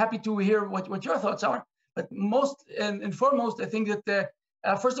I'm happy to hear what your thoughts are. But most and foremost, I think that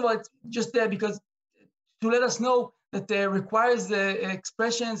first of all, it's just because to let us know that requires the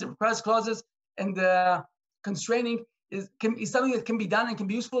expressions, it requires clauses, and constraining is something that can be done and can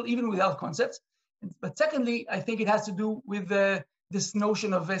be useful even without concepts. But secondly, I think it has to do with this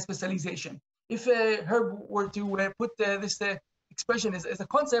notion of specialization. If Herb were to put this expression as a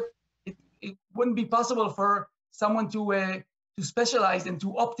concept, it wouldn't be possible for someone to specialize and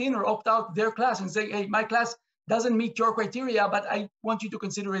to opt in or opt out their class and say, hey, my class doesn't meet your criteria, but I want you to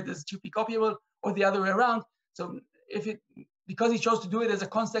consider it as cheaply copyable, or the other way around. So because he chose to do it as a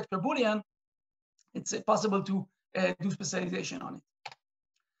context per Boolean, it's possible to do specialization on it.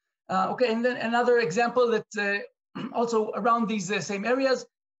 Okay, and then another example that also around these same areas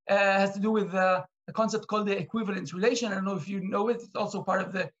has to do with a concept called the equivalence relation. I don't know if you know it. It's also part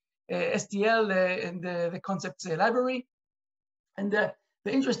of the STL and the concepts library. And the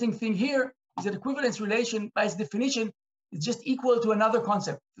interesting thing here is that equivalence relation, by its definition, is just equal to another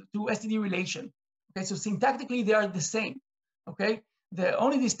concept, to STD relation. Okay, so syntactically they are the same. Okay, the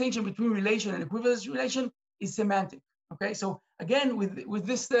only distinction between relation and equivalence relation is semantic. Okay, so again, with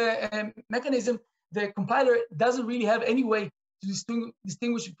this mechanism, the compiler doesn't really have any way to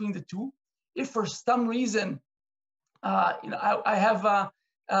distinguish between the two. If for some reason, I have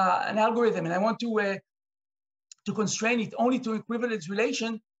an algorithm and I want to constrain it only to equivalence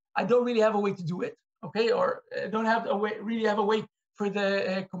relation, I don't really have a way to do it. Okay, or I don't have really have a way for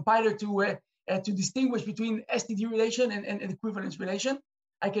the compiler to distinguish between STD relation and equivalence relation.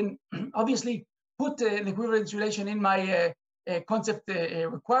 I can obviously put an equivalence relation in my concept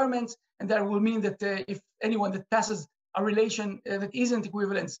requirements, and that will mean that if anyone that passes a relation that isn't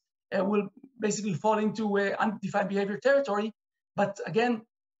equivalence will basically fall into undefined behavior territory. But again,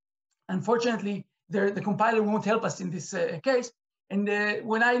 unfortunately, the compiler won't help us in this case. And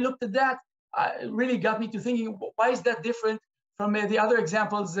when I looked at that, it really got me to thinking, why is that different from the other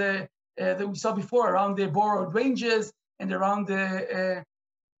examples that we saw before around the borrowed ranges and around the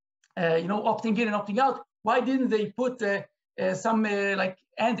opting in and opting out? Why didn't they put some like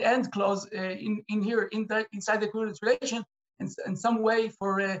and clause in here inside the equivalence relation and some way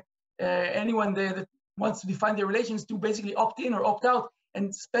for anyone that wants to define their relations to basically opt in or opt out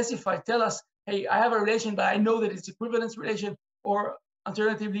and specify, tell us, hey, I have a relation, but I know that it's equivalence relation, or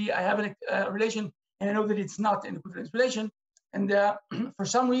alternatively, I have a relation and I know that it's not an equivalence relation. And for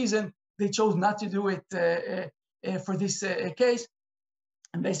some reason, they chose not to do it for this case,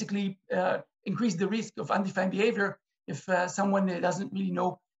 and basically increase the risk of undefined behavior if someone doesn't really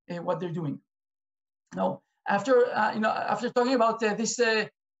know what they're doing. Now, after talking about this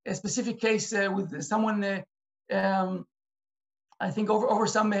specific case with someone, I think over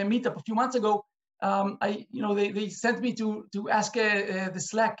some meetup a few months ago, they sent me to ask the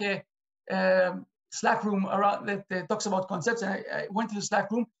Slack room around that talks about concepts, and I went to the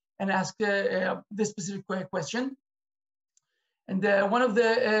Slack room and asked this specific question. And one of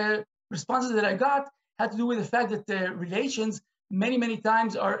the responses that I got had to do with the fact that relations many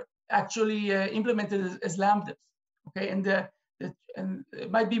times are actually implemented as lambdas. Okay, and it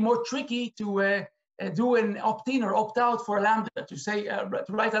might be more tricky to do an opt-in or opt-out for a lambda, to say to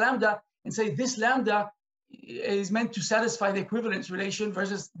write a lambda and say this lambda is meant to satisfy the equivalence relation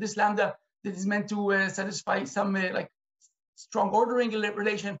versus this lambda that is meant to satisfy some like strong ordering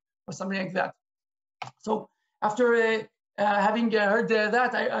relation or something like that. So after having heard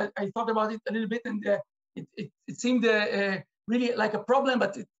that, I thought about it a little bit, and it seemed really like a problem,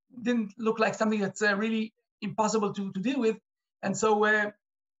 but it didn't look like something that's really impossible to deal with. And so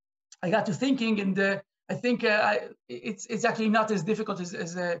I got to thinking, and I think it's actually not as difficult as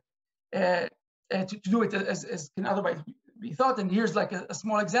to do it as can otherwise be thought. And here's like a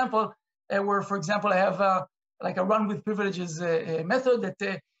small example where, for example, I have like a run with privileges method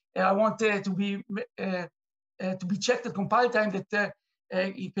that I want to be checked at compile time, that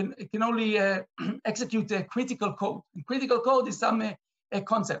it can only execute critical code. And critical code is some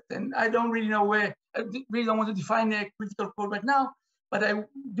concept, and I don't really know where. I really don't want to define critical code right now, but I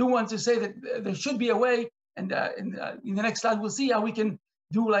do want to say that there should be a way, and in the next slide we'll see how we can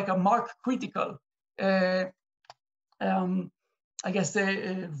do like a mark critical, I guess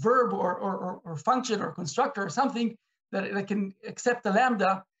a verb or function or constructor or something that can accept a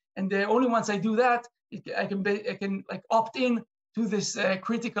lambda. And only once I do that, I can like opt in to this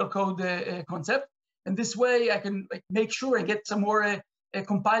critical code concept, and this way I can like make sure and get some more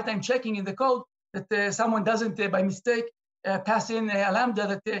compile time checking in the code that someone doesn't by mistake pass in a lambda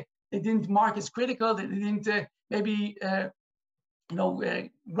that they didn't mark as critical, that they didn't maybe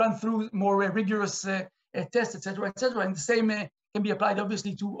run through more rigorous tests, etc., etc. And the same can be applied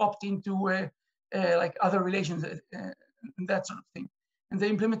obviously to opt into like other relations and that sort of thing. And the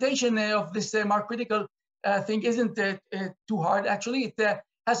implementation of this mark critical thing isn't too hard actually. It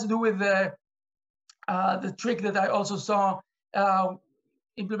has to do with the trick that I also saw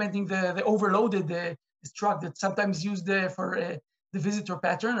implementing the overloaded struct that's sometimes used for the visitor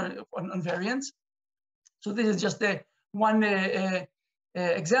pattern on variants. So this is just one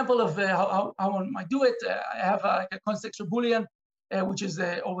example of how one might do it. I have a context or Boolean, which is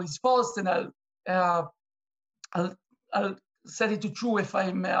always false, and I'll set it to true if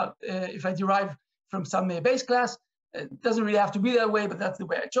I derive from some base class. It doesn't really have to be that way, but that's the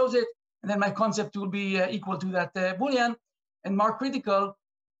way I chose it. And then my concept will be equal to that Boolean, and mark critical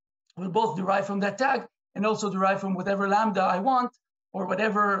will both derive from that tag and also derive from whatever lambda I want or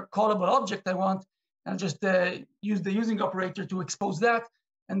whatever callable object I want. I'll just use the using operator to expose that,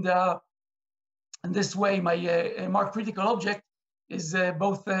 and this way my mark critical object is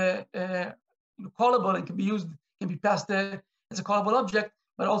both callable and can be passed as a callable object,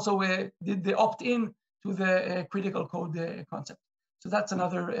 but also did the opt-in to the critical code concept. So that's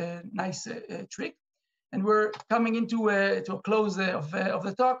another nice trick. And we're coming into to a close of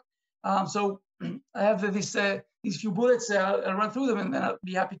the talk. So I have these few bullets. I'll run through them, and then I'll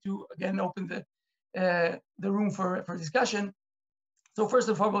be happy to again open the room for discussion. So first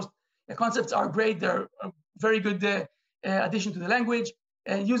and foremost, the concepts are great. They're a very good addition to the language.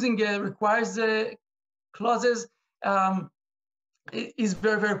 Using requires clauses is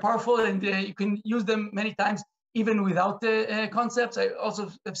very, very powerful, and you can use them many times even without the concepts. I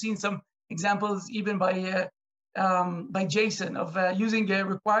also have seen some examples even by JSON of using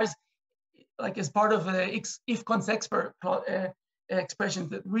requires like as part of if const expert expressions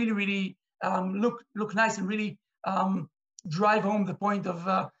that really look nice and really drive home the point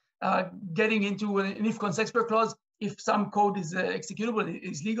of getting into an if const expert clause. If some code is executable,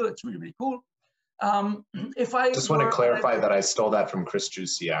 is legal, it's really cool. If I just want to clarify that I stole that from Chris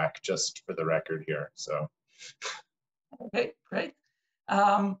Jusiak, just for the record here. So, okay, great.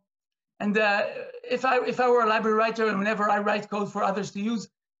 And if I were a library writer, and whenever I write code for others to use,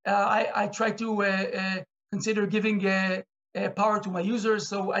 I try to consider giving power to my users.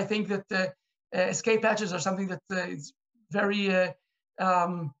 So I think that escape hatches are something that is very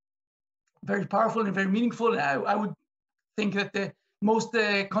very powerful and very meaningful. I would think that the most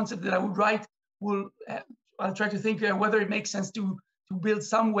concept that I would write I'll try to think whether it makes sense to build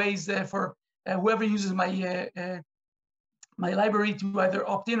some ways for whoever uses my my library to either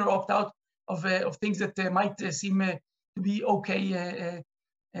opt in or opt out of things that might seem to be okay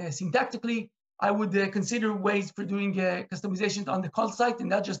syntactically. I would consider ways for doing customization on the call site and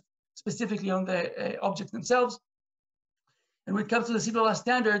not just specifically on the objects themselves. And when it comes to the C++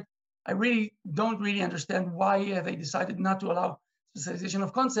 standard, I don't really understand why they decided not to allow specialization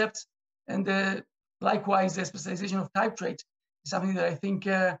of concepts. And likewise, the specialization of type traits is something that I think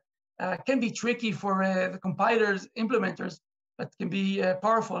can be tricky for the compilers, implementers, but can be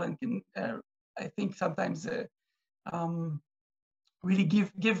powerful and can, I think, sometimes really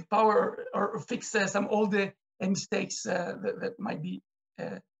give power or fix some old mistakes that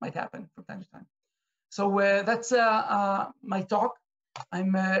might happen from time to time. So that's my talk.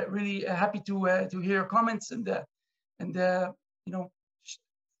 I'm really happy to hear your comments and you know,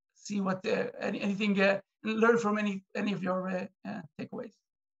 see what anything learn from any of your takeaways.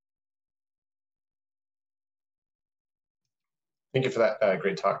 Thank you for that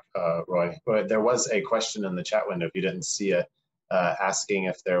great talk, Roy. There was a question in the chat window, if you didn't see it, asking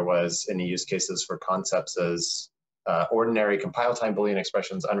if there was any use cases for concepts as ordinary compile time Boolean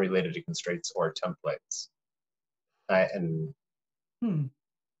expressions unrelated to constraints or templates.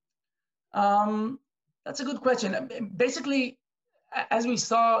 That's a good question. Basically, as we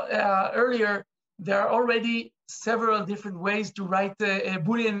saw earlier, there are already several different ways to write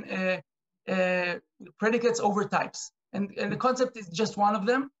Boolean predicates over types. And the concept is just one of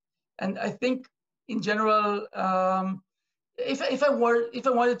them. And I think in general, if I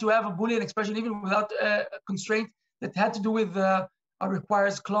wanted to have a Boolean expression even without a constraint that had to do with a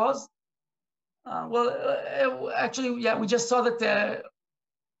requires clause, actually, yeah, we just saw that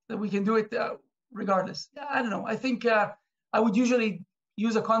we can do it regardless. I don't know. I think I would usually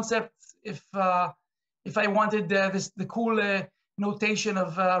use a concept if I wanted the cool notation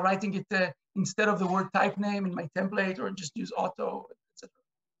of writing it instead of the word type name in my template, or just use auto, etc.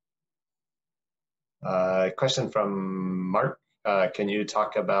 Question from Mark. Can you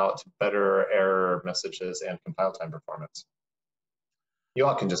talk about better error messages and compile time performance? You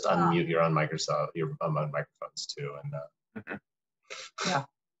all can just unmute your own microphones too. And yeah.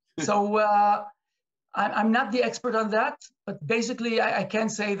 So I'm not the expert on that, but basically I can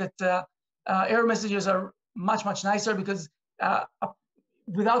say that error messages are much nicer, because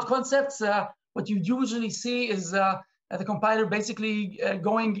without concepts, what you usually see is the compiler basically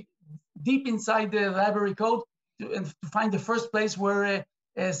going deep inside the library code to find the first place where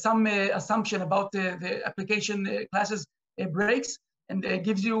some assumption about the application classes breaks, and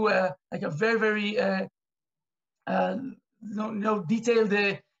gives you like a very detailed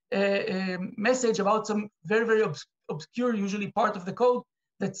message about some very obscure, usually part of the code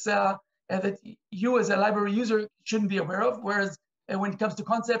that's that you as a library user shouldn't be aware of. Whereas when it comes to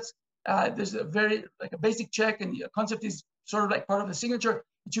concepts, there's a very like a basic check, and a concept is sort of like part of the signature.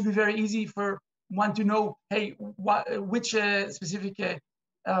 It should be very easy for one to know, hey, which specific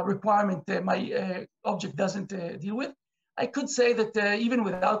requirement my object doesn't deal with. I could say that even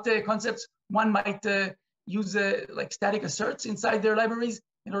without concepts, one might use like static asserts inside their libraries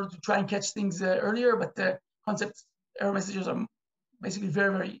in order to try and catch things earlier. But concepts error messages are basically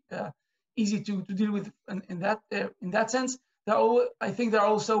very easy to deal with in that sense. I think there are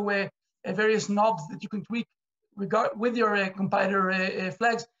also various knobs that you can tweak with your compiler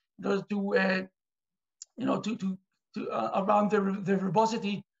flags in order to around the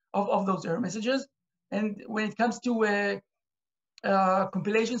verbosity of those error messages. And when it comes to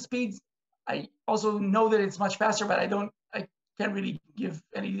compilation speeds, I also know that it's much faster, but I can't really give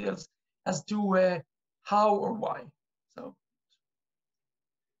any details as to how or why. So,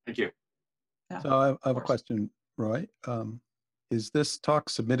 thank you. Yeah, so I have a question, Roy. Is this talk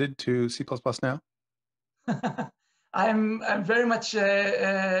submitted to C++ now? I'm very much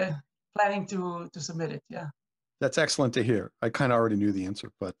planning to submit it. Yeah. That's excellent to hear. I kind of already knew the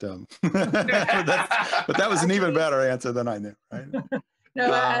answer, but but that was an even better answer than I knew. Right?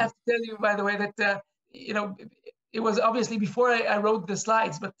 No, I have to tell you, by the way, that it was obviously before I wrote the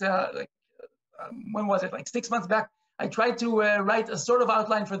slides, but like when was it? Like 6 months back, I tried to write a sort of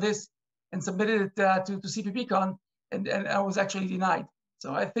outline for this and submitted it to CPPCon, and I was actually denied.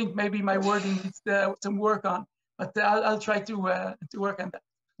 So I think maybe my wording needs some work on, but I'll try to work on that.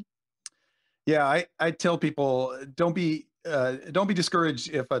 Yeah, I tell people don't be discouraged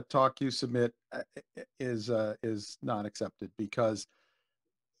if a talk you submit is not accepted, because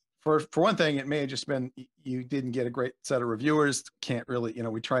for one thing, it may have just been you didn't get a great set of reviewers. Can't really,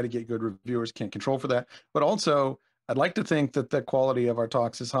 we try to get good reviewers, can't control for that. But also, I'd like to think that the quality of our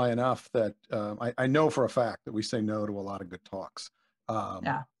talks is high enough that I know for a fact that we say no to a lot of good talks.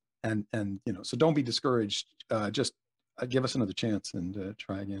 Yeah. And so don't be discouraged. Just give us another chance and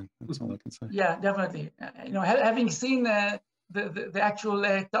try again. That's all I can say. Yeah, definitely. Having seen the actual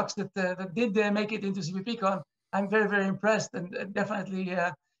talks that did make it into CPPCon, I'm very impressed, and definitely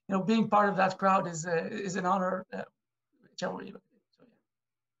being part of that crowd is an honor, whichever way you look at it. So yeah.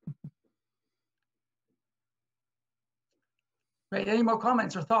 Great. Any more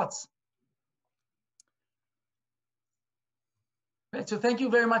comments or thoughts? Great. So thank you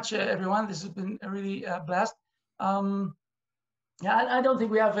very much, everyone. This has been a really blast. Yeah, I don't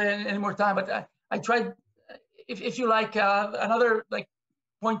think we have any more time, but I tried. If you like another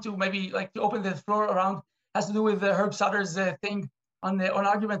point to maybe to open the floor around has to do with Herb Sutter's thing on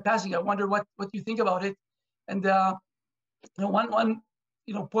argument passing. I wonder what you think about it. And one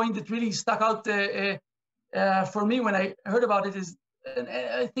point that really stuck out for me when I heard about it is, and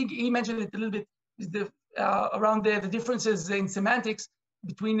I think he mentioned it a little bit, is around the differences in semantics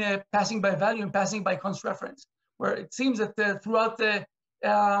between passing by value and passing by const reference, where it seems that throughout the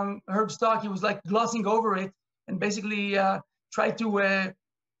Herb's talk, he was glossing over it and basically tried to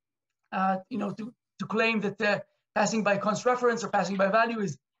claim that passing by const reference or passing by value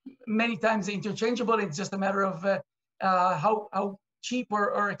is many times interchangeable. It's just a matter of how cheap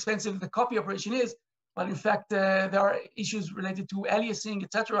or expensive the copy operation is. But in fact, there are issues related to aliasing,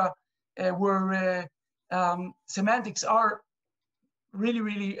 etc., where semantics are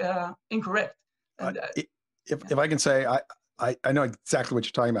really incorrect. And, if I can say, I know exactly what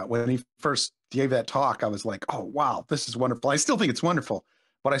you're talking about. When he first gave that talk, I was like, oh, wow, this is wonderful. I still think it's wonderful.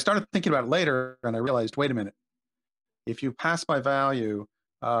 But I started thinking about it later, and I realized, wait a minute. If you pass by value,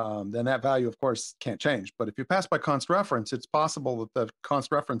 then that value, of course, can't change. But if you pass by const reference, it's possible that the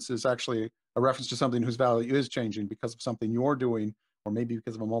const reference is actually a reference to something whose value is changing because of something you're doing, or maybe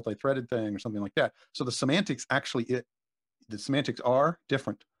because of a multi-threaded thing or something like that. So the semantics actually, the semantics are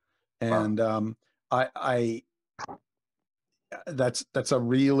different, and that's a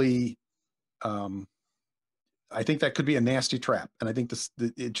really I think that could be a nasty trap, and I think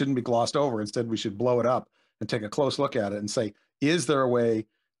it shouldn't be glossed over. Instead, we should blow it up and take a close look at it and say, is there a way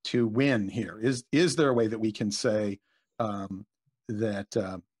to win here? Is there a way that we can say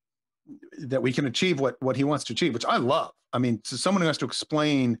that we can achieve what he wants to achieve, which I love. I mean, to someone who has to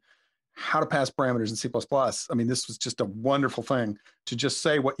explain how to pass parameters in C++, I mean, this was just a wonderful thing to just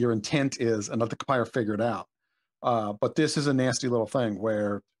say what your intent is and let the compiler figure it out. But this is a nasty little thing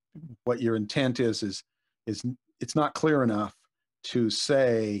where what your intent is it's not clear enough to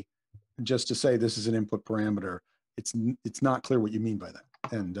say, just to say this is an input parameter. It's not clear what you mean by that.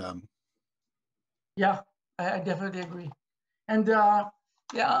 And yeah, I definitely agree. And yeah,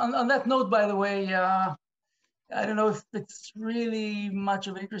 on that note, by the way, I don't know if it's really much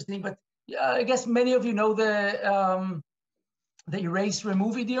of interesting, but I guess many of you know the erase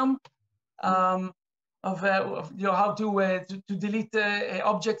remove idiom of you know how to delete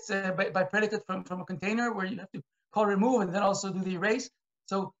objects by predicate from a container, where you have to call remove and then also do the erase.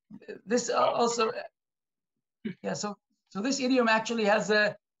 So this also, yeah. So this idiom actually has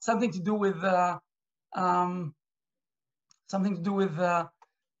something to do with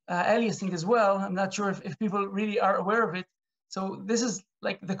aliasing as well. I'm not sure if people really are aware of it. So this is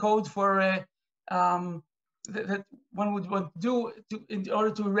like the code for that one would want to do in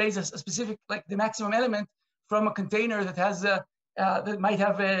order to erase a specific, like the maximum element from a container that has that might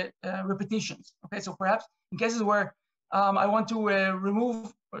have repetitions. Okay, so perhaps in cases where I want to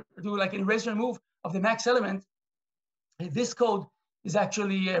remove or do like an erase remove of the max element, this code is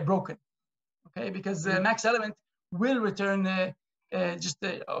actually broken. Okay, because the max element will return just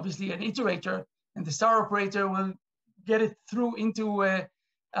obviously an iterator, and the star operator will get it through into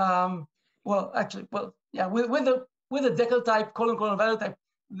well, actually, well, yeah, with a decal type, colon value type.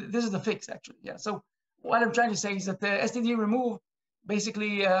 This is the fix, actually. Yeah. So what I'm trying to say is that the std remove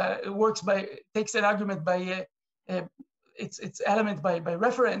basically works by, takes an argument by its element by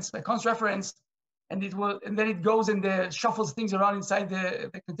reference, by const reference, and then it goes and shuffles things around inside the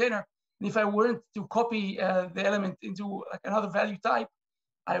container. And if I weren't to copy the element into like another value type,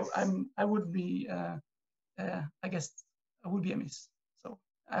 I would be I guess I would be amiss. So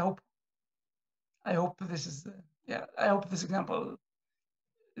I hope this is yeah, I hope this example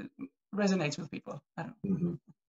resonates with people. I don't know. Mm-hmm.